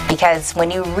 Because when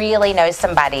you really know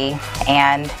somebody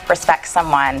and respect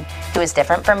someone who is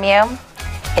different from you,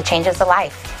 it changes a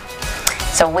life.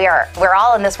 So we're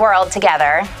all in this world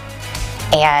together,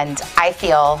 and I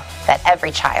feel that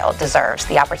every child deserves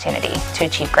the opportunity to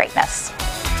achieve greatness.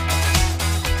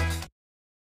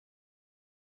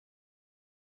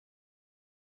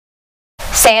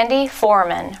 Sandy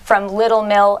Foreman from Little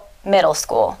Mill Middle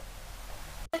School.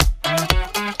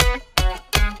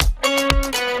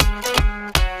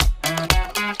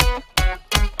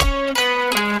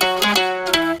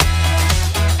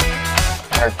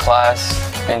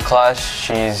 In class,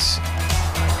 she's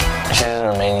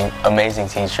an amazing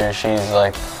teacher. She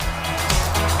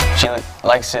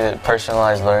likes to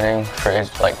personalize learning for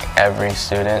every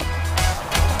student,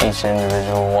 each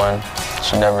individual one.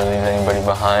 She never leaves anybody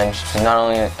behind. She's not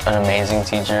only an amazing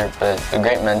teacher, but a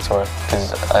great mentor,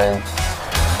 because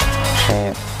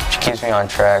she keeps me on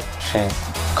track. She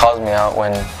calls me out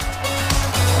when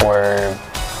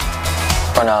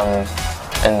I'm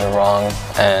in the wrong,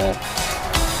 and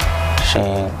she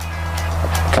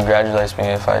congratulates me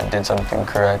if I did something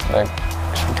correct, like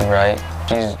something right.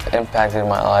 She's impacted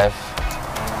my life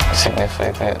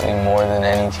significantly more than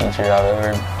any teacher I've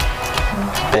ever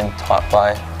been taught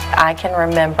by. I can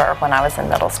remember when I was in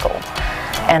middle school,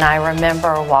 And I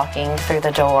remember walking through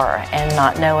the door and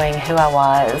not knowing who I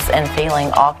was and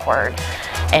feeling awkward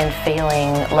and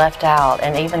feeling left out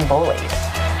and even bullied.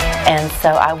 And so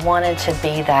I wanted to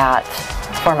be that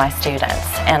for my students,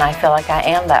 and I feel like I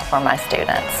am that for my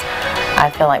students.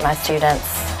 I feel like my students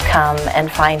come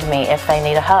and find me if they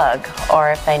need a hug,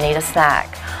 or if they need a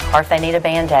snack, or if they need a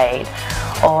Band-Aid,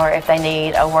 or if they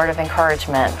need a word of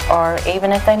encouragement, or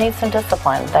even if they need some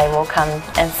discipline. They will come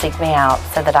and seek me out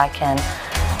so that I can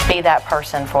be that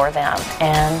person for them.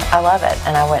 And I love it,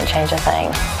 and I wouldn't change a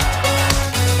thing.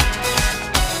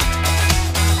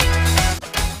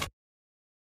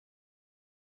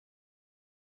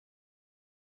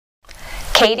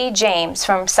 Katie James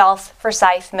from South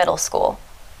Forsyth Middle School.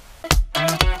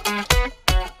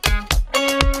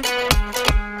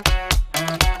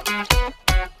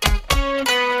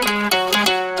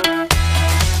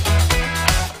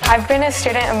 I've been a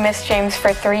student of Miss James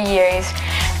for 3 years,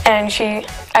 and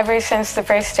ever since the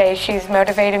first day, she's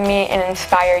motivated me and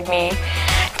inspired me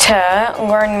to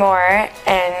learn more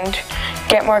and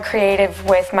get more creative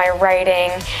with my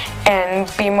writing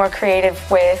and be more creative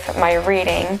with my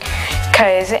reading,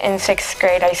 because in 6th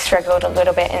grade I struggled a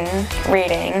little bit in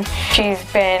reading. She's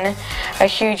been a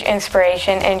huge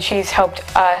inspiration, and she's helped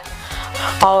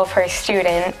all of her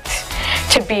students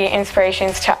to be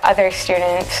inspirations to other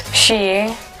students.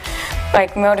 She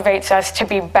motivates us to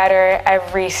be better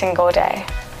every single day.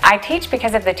 I teach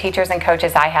because of the teachers and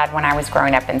coaches I had when I was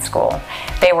growing up in school.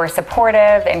 They were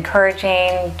supportive,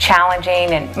 encouraging,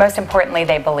 challenging, and most importantly,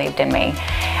 they believed in me.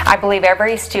 I believe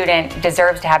every student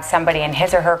deserves to have somebody in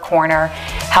his or her corner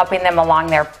helping them along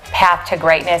their path to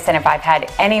greatness, and if I've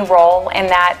had any role in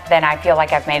that, then I feel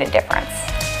like I've made a difference.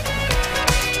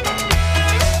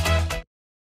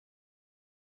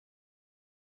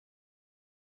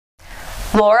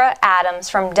 Laura Adams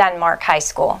from Denmark High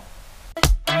School.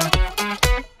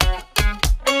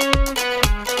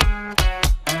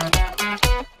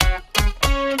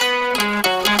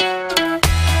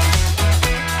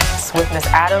 With Miss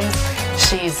Adams,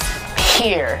 she's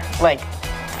here,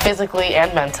 physically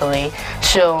and mentally.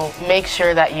 She'll make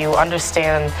sure that you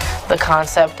understand the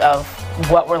concept of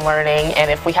what we're learning,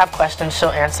 and if we have questions, she'll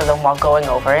answer them while going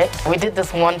over it. We did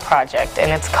this one project,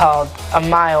 and it's called A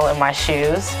Mile in My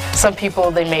Shoes. Some people,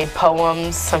 they made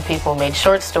poems, some people made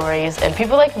short stories, and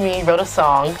people like me wrote a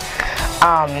song.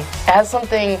 It has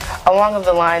something along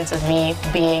the lines of me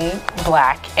being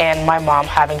black and my mom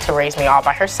having to raise me all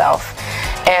by herself.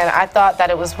 And I thought that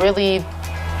it was really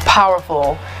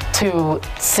powerful to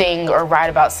sing or write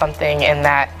about something in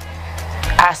that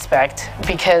aspect,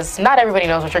 because not everybody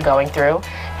knows what you're going through,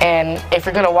 and if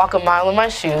you're going to walk a mile in my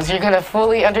shoes, you're going to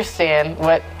fully understand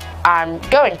what I'm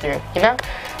going through, you know?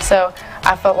 So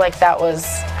I felt like that was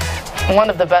one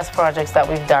of the best projects that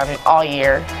we've done all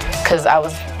year, because I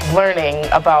was learning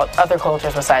about other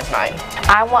cultures besides mine.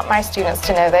 I want my students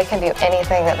to know they can do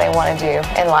anything that they want to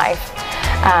do in life,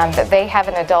 that they have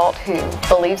an adult who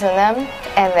believes in them,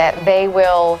 and that they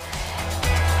will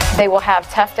have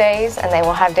tough days, and they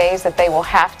will have days that they will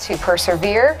have to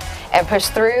persevere and push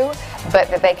through, but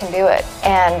that they can do it.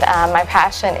 And my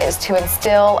passion is to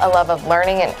instill a love of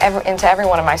learning into every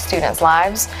one of my students'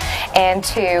 lives, and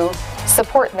to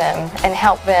support them and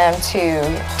help them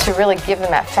to really give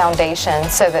them that foundation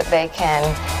so that they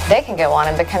can go on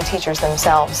and become teachers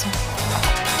themselves.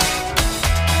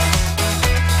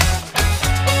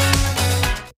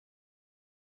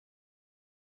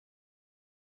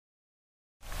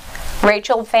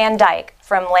 Rachel Van Dyke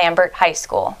from Lambert High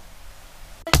School.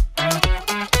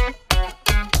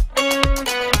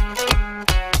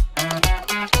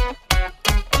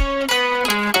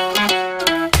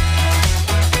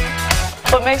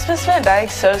 What makes Miss Van Dyke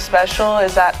so special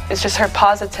is that it's just her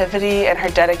positivity and her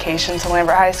dedication to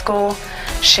Lambert High School.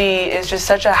 She is just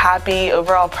such a happy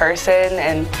overall person,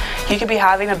 and you could be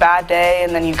having a bad day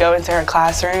and then you go into her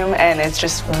classroom and it's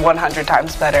just 100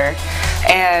 times better.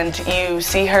 And you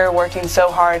see her working so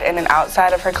hard in and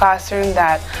outside of her classroom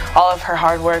that all of her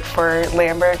hard work for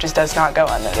Lambert just does not go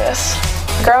unnoticed.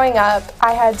 Growing up,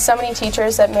 I had so many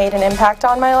teachers that made an impact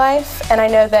on my life, and I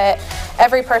know that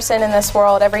every person in this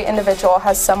world, every individual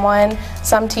has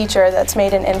some teacher that's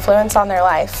made an influence on their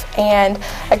life. And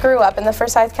I grew up in the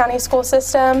Forsyth County school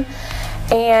system,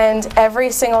 and every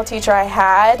single teacher I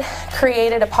had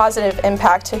created a positive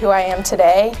impact to who I am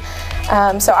today.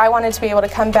 So I wanted to be able to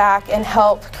come back and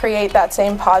help create that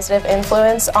same positive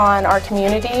influence on our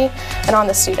community and on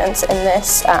the students in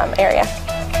this area.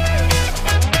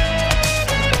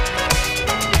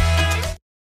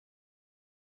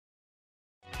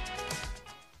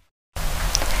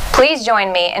 Please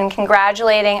join me in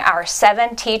congratulating our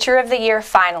 7 Teacher of the Year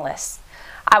finalists.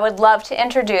 I would love to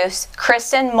introduce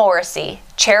Kristen Morrissey,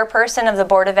 Chairperson of the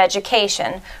Board of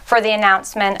Education, for the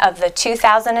announcement of the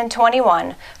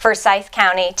 2021 Forsyth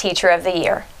County Teacher of the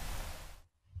Year.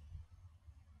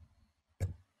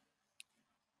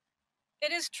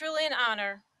 It is truly an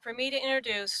honor for me to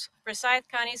introduce Forsyth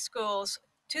County Schools'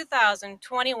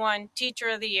 2021 Teacher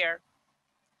of the Year.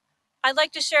 I'd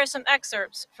like to share some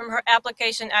excerpts from her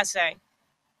application essay.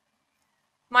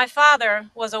 My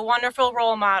father was a wonderful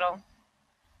role model.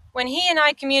 When he and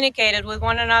I communicated with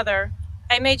one another,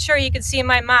 I made sure he could see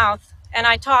my mouth, and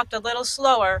I talked a little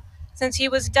slower since he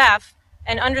was deaf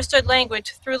and understood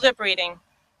language through lip reading.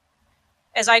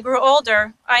 As I grew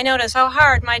older, I noticed how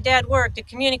hard my dad worked at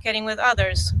communicating with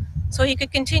others so he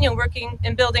could continue working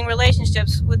and building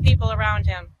relationships with people around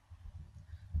him.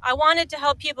 I wanted to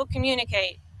help people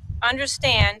communicate,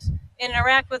 understand, and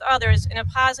interact with others in a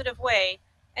positive way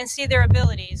and see their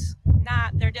abilities,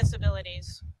 not their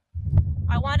disabilities.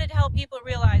 I wanted to help people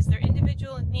realize their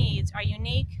individual needs are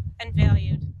unique and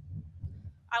valued.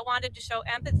 I wanted to show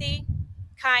empathy,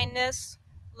 kindness,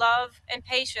 love, and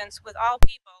patience with all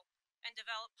people and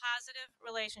develop positive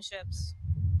relationships.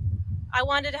 I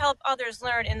wanted to help others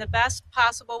learn in the best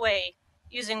possible way,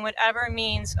 using whatever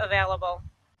means available.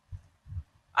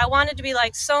 I wanted to be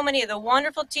like so many of the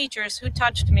wonderful teachers who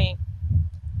touched me,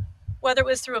 whether it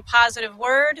was through a positive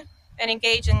word, an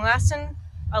engaging lesson,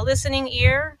 a listening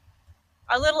ear,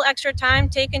 a little extra time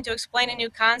taken to explain a new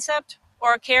concept,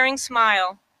 or a caring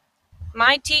smile.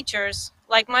 My teachers,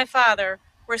 like my father,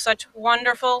 were such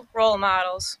wonderful role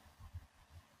models.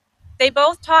 They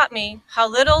both taught me how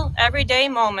little everyday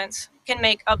moments can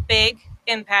make a big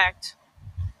impact.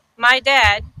 My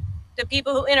dad, the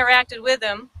people who interacted with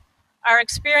him, our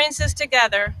experiences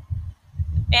together,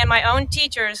 and my own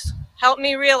teachers helped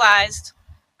me realize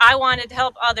I wanted to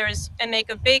help others and make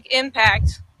a big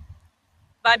impact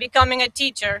by becoming a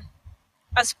teacher,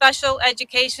 a special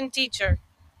education teacher.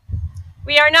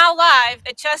 We are now live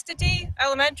at Chastity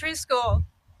Elementary School.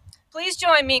 Please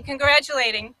join me in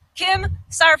congratulating Kim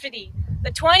Sarfati,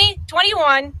 the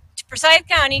 2021 Forsyth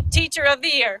County Teacher of the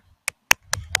Year.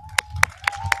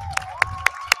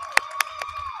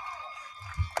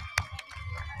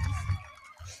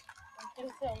 I'm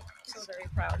so very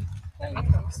proud. Let me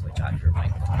switch off your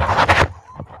mic.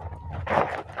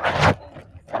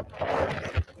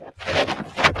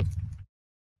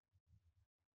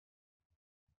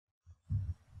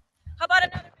 How about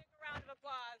another big round of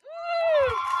applause?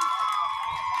 Woo!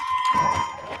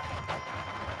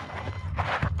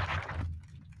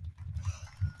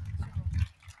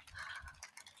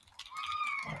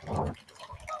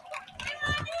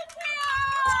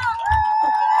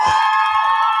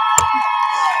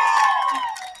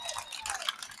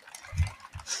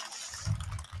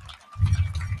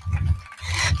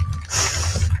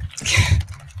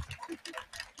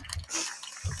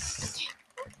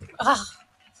 Oh.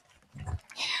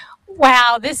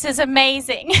 Wow, this is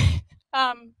amazing.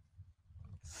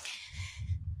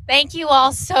 Thank you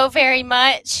all so very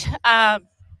much.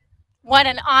 What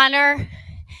an honor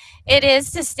it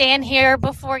is to stand here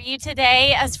before you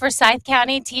today as Forsyth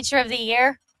County Teacher of the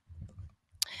Year.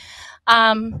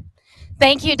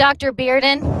 Thank you, Dr.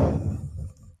 Bearden,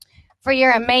 for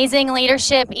your amazing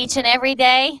leadership each and every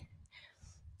day,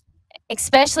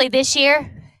 especially this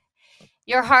year.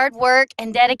 Your hard work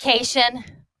and dedication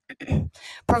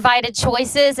provided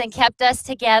choices and kept us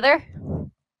together.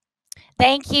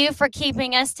 Thank you for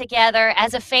keeping us together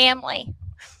as a family.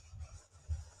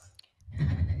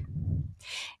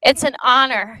 It's an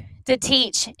honor to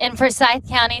teach in Forsyth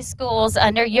County Schools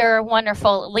under your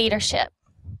wonderful leadership.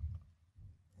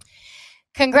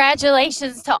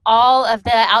 Congratulations to all of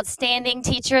the outstanding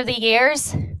Teacher of the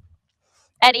Years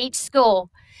at each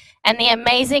school and the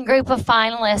amazing group of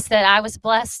finalists that I was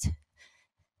blessed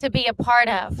to be a part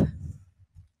of.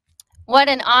 What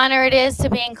an honor it is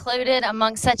to be included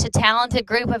among such a talented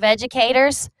group of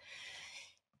educators.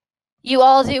 You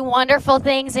all do wonderful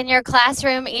things in your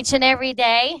classroom each and every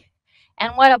day,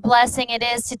 and what a blessing it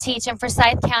is to teach in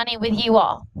Forsyth County with you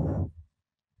all.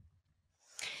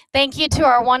 Thank you to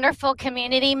our wonderful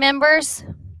community members.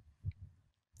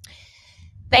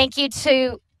 Thank you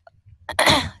to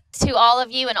all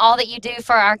of you and all that you do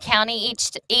for our county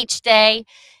each day.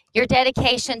 Your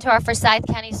dedication to our Forsyth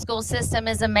County school system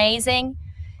is amazing,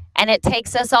 and it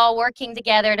takes us all working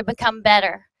together to become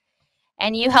better.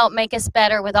 And you help make us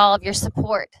better with all of your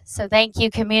support. So thank you,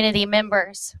 community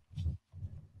members.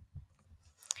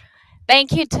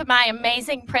 Thank you to my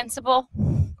amazing principal,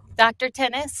 Dr.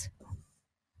 Tennis.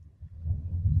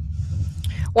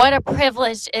 What a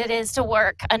privilege it is to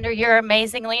work under your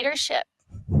amazing leadership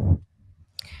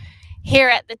here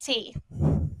at the T.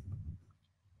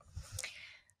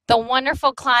 The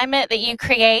wonderful climate that you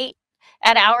create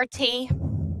at our T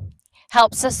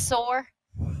helps us soar.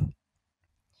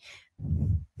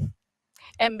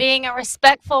 And being a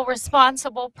respectful,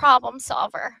 responsible problem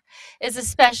solver is a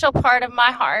special part of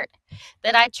my heart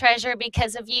that I treasure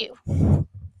because of you.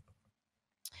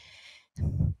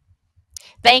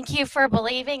 Thank you for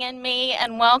believing in me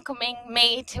and welcoming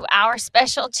me to our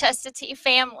special Chastity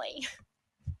family.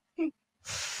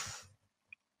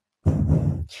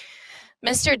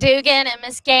 Mr. Dugan and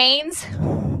Ms. Gaines,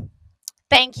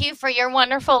 thank you for your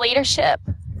wonderful leadership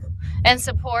and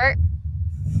support.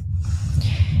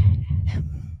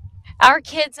 Our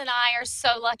kids and I are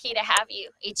so lucky to have you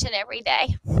each and every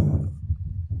day.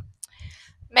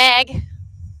 Meg,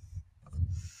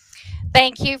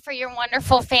 thank you for your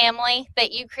wonderful family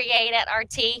that you create at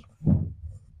RT.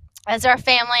 As our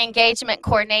family engagement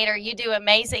coordinator, you do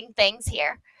amazing things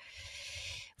here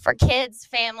for kids,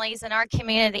 families, in our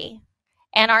community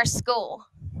and our school.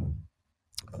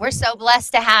 We're so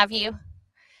blessed to have you.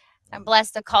 I'm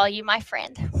blessed to call you my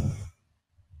friend.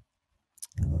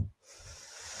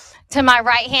 To my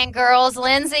right-hand girls,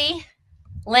 Lindsay,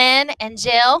 Lynn, and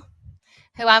Jill,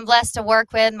 who I'm blessed to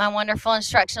work with, my wonderful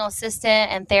instructional assistant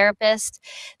and therapist.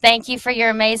 Thank you for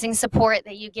your amazing support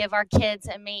that you give our kids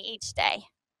and me each day.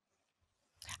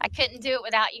 I couldn't do it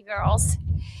without you girls.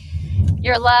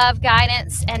 Your love,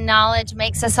 guidance, and knowledge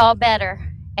makes us all better,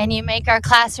 and you make our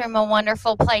classroom a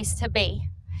wonderful place to be,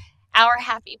 our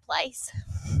happy place.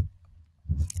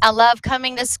 I love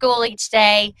coming to school each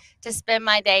day to spend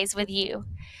my days with you.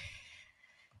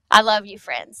 I love you,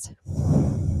 friends.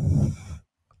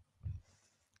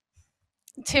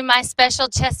 To my special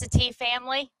Chastity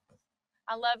family,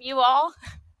 I love you all.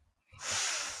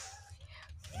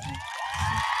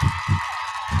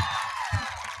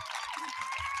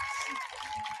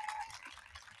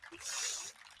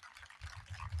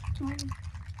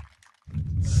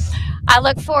 I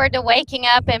look forward to waking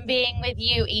up and being with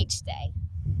you each day.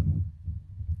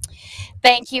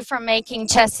 Thank you for making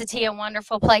Chastity a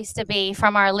wonderful place to be,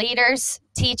 from our leaders,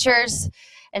 teachers,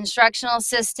 instructional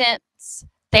assistants,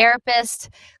 therapists,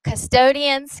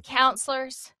 custodians,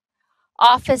 counselors,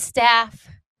 office staff,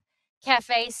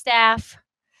 cafe staff.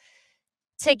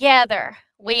 Together,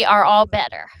 we are all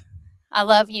better. I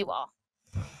love you all.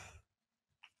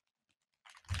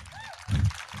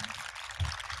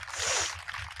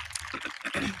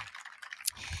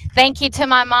 Thank you to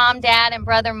my mom, dad, and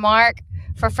brother Mark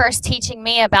for first teaching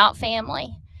me about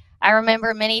family. I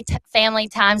remember many family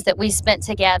times that we spent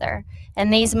together,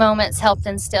 and these moments helped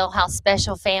instill how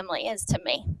special family is to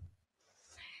me.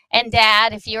 And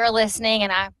Dad, if you are listening,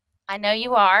 and I know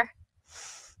you are,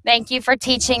 thank you for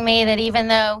teaching me that even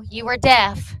though you were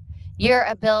deaf, your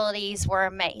abilities were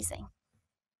amazing.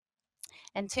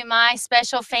 And to my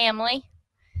special family,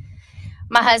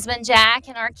 my husband Jack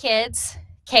and our kids,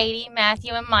 Katie,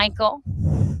 Matthew, and Michael,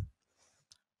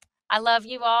 I love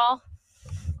you all.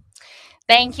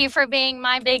 Thank you for being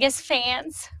my biggest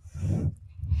fans.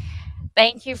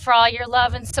 Thank you for all your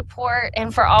love and support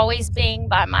and for always being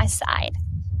by my side.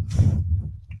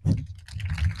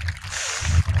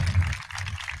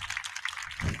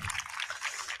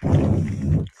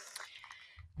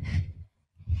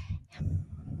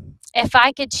 If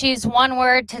I could choose one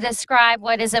word to describe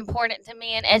what is important to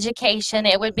me in education,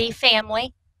 it would be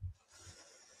family.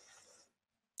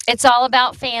 It's all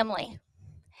about family.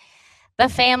 The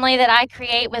family that I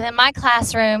create within my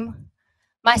classroom,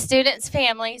 my students'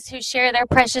 families who share their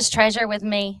precious treasure with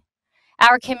me,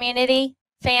 our community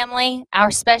family, our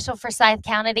special Forsyth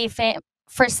County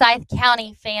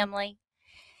family,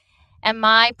 and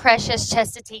my precious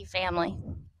Chastity family.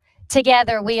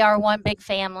 Together, we are one big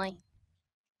family.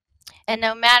 And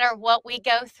no matter what we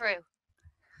go through,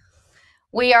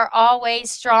 we are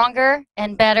always stronger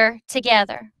and better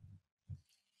together.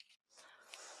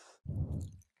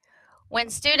 When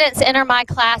students enter my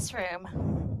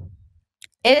classroom,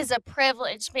 it is a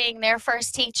privilege being their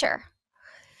first teacher.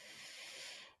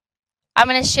 I'm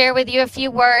going to share with you a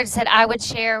few words that I would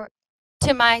share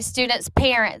to my students'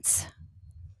 parents.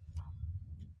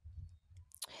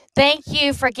 Thank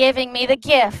you for giving me the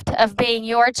gift of being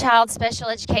your child's special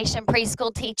education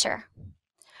preschool teacher.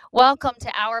 Welcome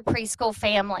to our preschool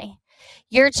family.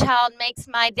 Your child makes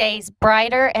my days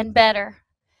brighter and better.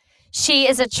 She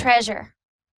is a treasure.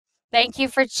 Thank you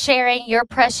for sharing your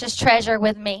precious treasure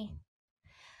with me.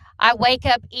 I wake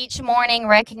up each morning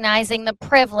recognizing the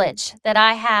privilege that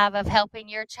I have of helping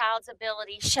your child's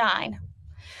ability shine.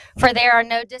 For there are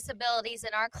no disabilities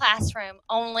in our classroom,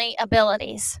 only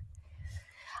abilities.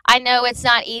 I know it's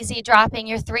not easy dropping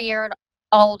your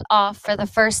 3-year-old off for the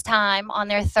first time on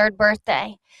their 3rd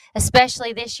birthday.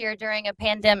 especially this year during a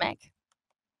pandemic.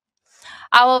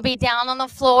 I will be down on the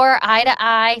floor, eye to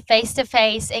eye, face to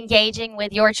face, engaging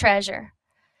with your treasure.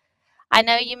 I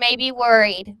know you may be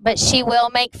worried, but she will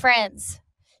make friends.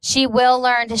 She will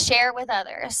learn to share with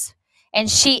others, and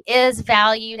she is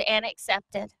valued and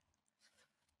accepted.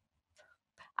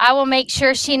 I will make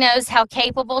sure she knows how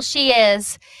capable she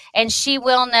is, and she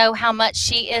will know how much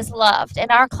she is loved in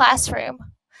our classroom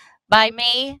by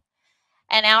me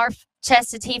and our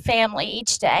Chastity family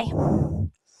each day.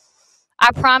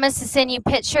 I promise to send you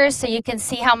pictures so you can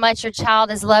see how much your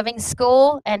child is loving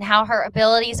school and how her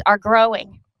abilities are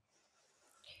growing.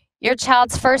 Your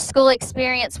child's first school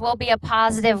experience will be a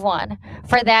positive one,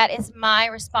 for that is my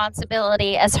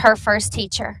responsibility as her first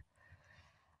teacher.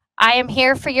 I am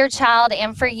here for your child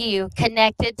and for you,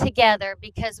 connected together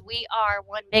because we are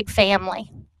one big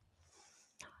family.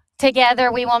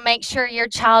 Together, we will make sure your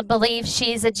child believes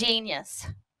she's a genius,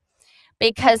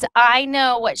 because I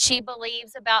know what she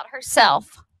believes about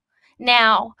herself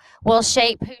now will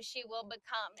shape who she will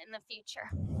become in the future.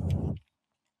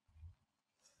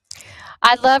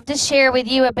 I'd love to share with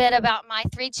you a bit about my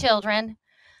 3 children.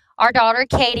 Our daughter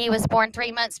Katie was born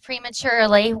 3 months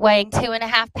prematurely, weighing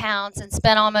 2.5 pounds, and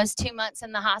spent almost 2 months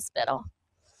in the hospital.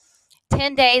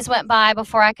 10 days went by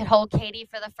before I could hold Katie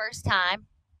for the first time.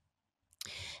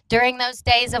 During those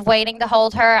days of waiting to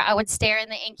hold her, I would stare in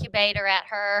the incubator at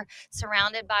her,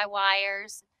 surrounded by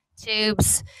wires,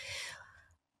 tubes.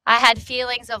 I had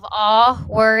feelings of awe,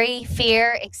 worry,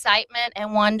 fear, excitement,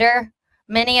 and wonder,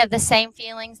 many of the same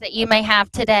feelings that you may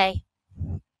have today.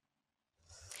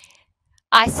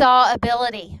 I saw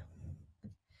ability.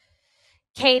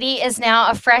 Katie is now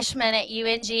a freshman at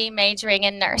UNG majoring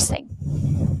in nursing.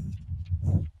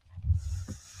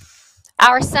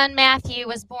 Our son Matthew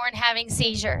was born having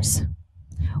seizures,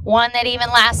 one that even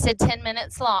lasted 10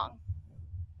 minutes long.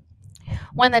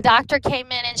 When the doctor came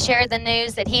in and shared the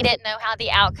news that he didn't know how the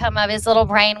outcome of his little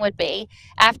brain would be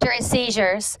after his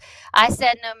seizures, I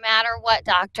said, no matter what,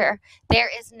 doctor, there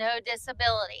is no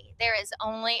disability. There is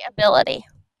only ability.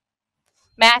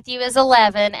 Matthew is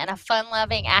 11 and a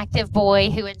fun-loving, active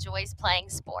boy who enjoys playing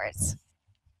sports.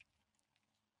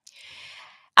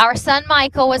 Our son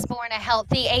Michael was born a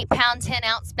healthy 8-pound,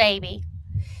 10-ounce baby.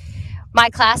 My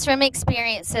classroom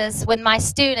experiences with my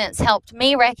students helped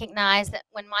me recognize that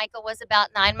when Michael was about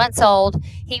 9 months old,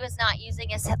 he was not using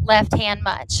his left hand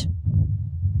much.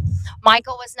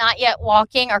 Michael was not yet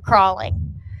walking or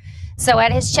crawling. So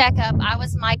at his checkup, I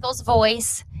was Michael's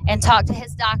voice and talked to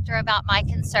his doctor about my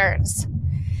concerns.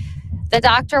 The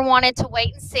doctor wanted to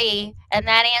wait and see, and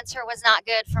that answer was not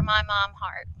good for my mom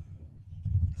heart.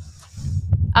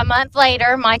 A month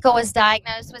later, Michael was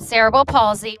diagnosed with cerebral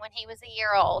palsy when he was a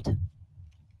year old.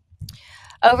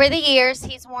 Over the years,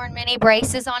 he's worn many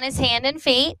braces on his hand and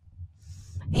feet.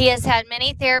 He has had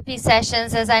many therapy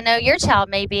sessions, as I know your child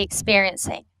may be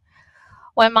experiencing.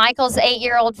 When Michael's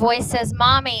 8-year-old voice says,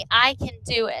 "Mommy, I can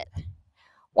do it,"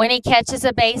 when he catches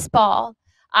a baseball,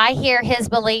 I hear his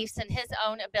beliefs and his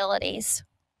own abilities.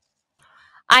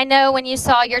 I know when you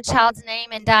saw your child's name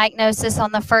and diagnosis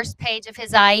on the first page of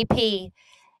his IEP,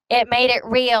 it made it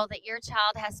real that your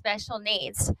child has special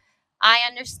needs. I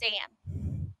understand.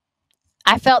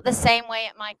 I felt the same way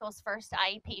at Michael's first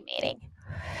IEP meeting.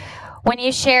 When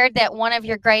you shared that one of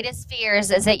your greatest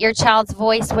fears is that your child's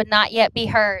voice would not yet be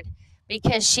heard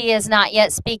because she is not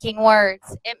yet speaking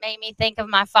words, it made me think of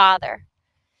my father.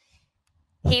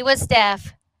 He was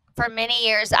deaf. For many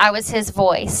years, I was his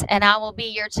voice, and I will be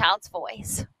your child's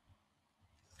voice.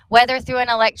 Whether through an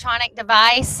electronic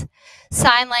device,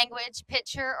 sign language,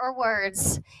 picture, or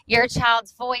words, your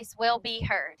child's voice will be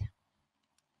heard.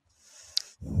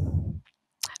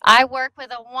 I work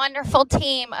with a wonderful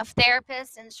team of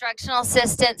therapists, instructional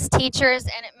assistants, teachers,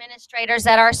 and administrators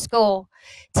at our school.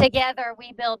 Together,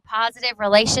 we build positive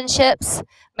relationships,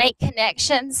 make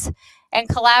connections, and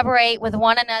collaborate with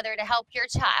one another to help your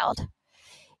child.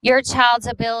 Your child's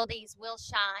abilities will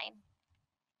shine.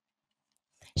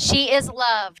 She is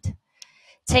loved.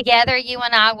 Together, you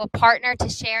and I will partner to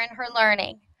share in her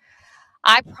learning.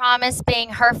 I promise being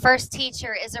her first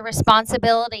teacher is a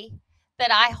responsibility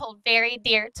that I hold very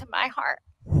dear to my heart.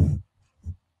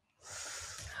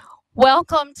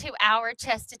 Welcome to our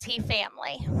Chastity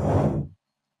family.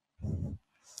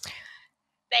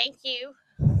 Thank you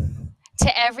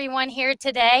to everyone here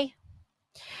today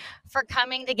for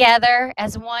coming together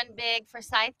as one big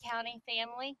Forsyth County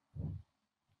family.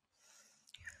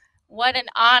 What an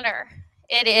honor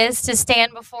it is to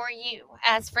stand before you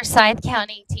as Forsyth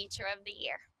County Teacher of the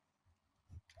Year.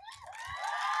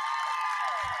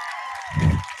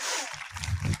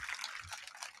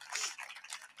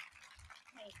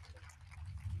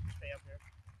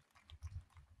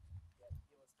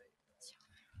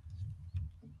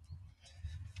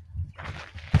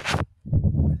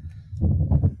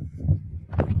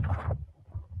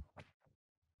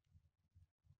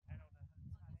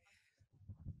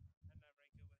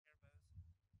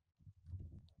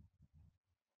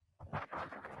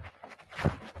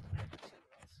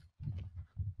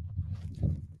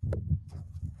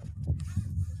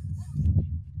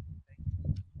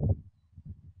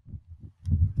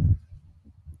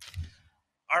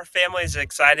 Our family is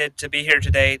excited to be here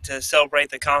today to celebrate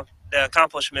the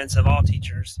accomplishments of all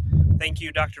teachers. Thank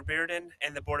you, Dr. Bearden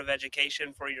and the Board of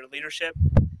Education for your leadership.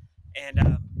 And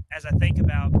as I think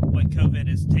about what COVID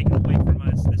has taken away from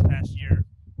us this past year,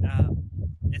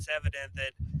 it's evident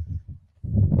that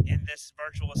in this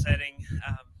virtual setting,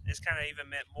 it's kind of even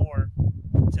meant more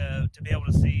to be able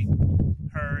to see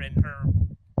her and her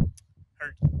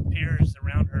peers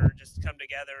around her just come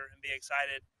together and be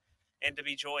excited and to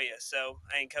be joyous. So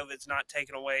I think COVID's not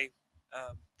taken away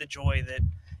the joy that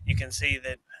you can see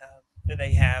that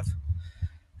they have.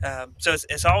 So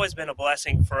it's always been a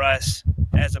blessing for us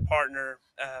as a partner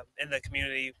in the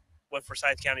community with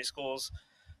Forsyth County Schools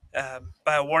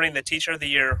by awarding the Teacher of the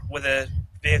Year with a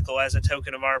vehicle as a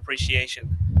token of our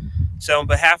appreciation. So on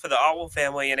behalf of the Otwell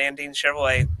family and Andine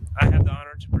Chevrolet, I have the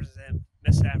honor to present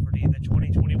Ms. Safferty, the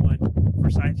 2021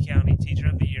 Forsyth County Teacher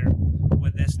of the Year,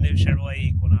 with this new Chevrolet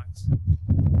Equinox.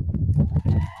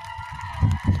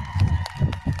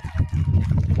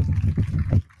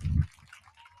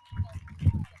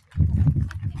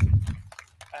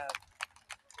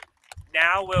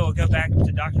 Now we'll go back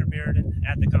to Dr. Bearden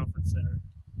at the Conference Center.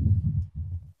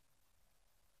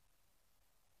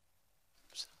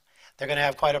 They're going to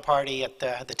have quite a party at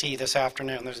the T this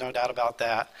afternoon. There's no doubt about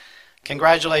that.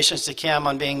 Congratulations to Kim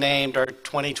on being named our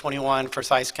 2021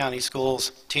 Forsyth County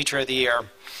Schools Teacher of the Year.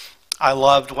 I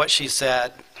loved what she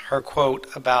said, her quote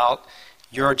about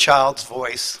your child's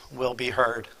voice will be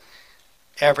heard.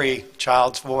 Every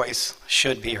child's voice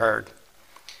should be heard.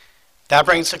 That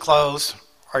brings to close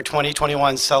our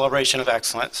 2021 Celebration of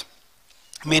Excellence.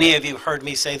 Many of you have heard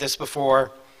me say this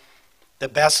before. The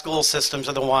best school systems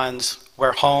are the ones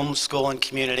where home, school, and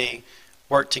community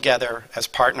work together as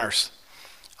partners.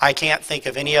 I can't think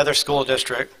of any other school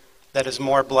district that is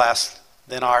more blessed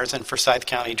than ours in Forsyth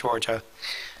County, Georgia.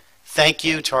 Thank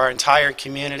you to our entire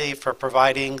community for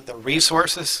providing the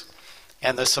resources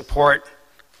and the support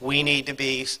we need to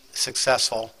be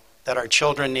successful, that our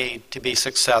children need to be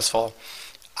successful.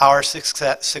 Our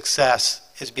success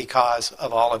is because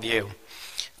of all of you.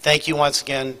 Thank you once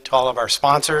again to all of our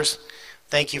sponsors.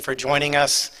 Thank you for joining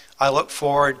us. I look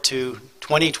forward to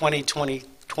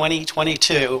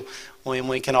 2022 when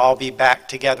we can all be back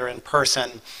together in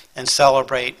person and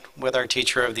celebrate with our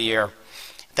Teacher of the Year.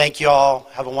 Thank you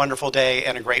all. Have a wonderful day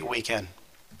and a great weekend.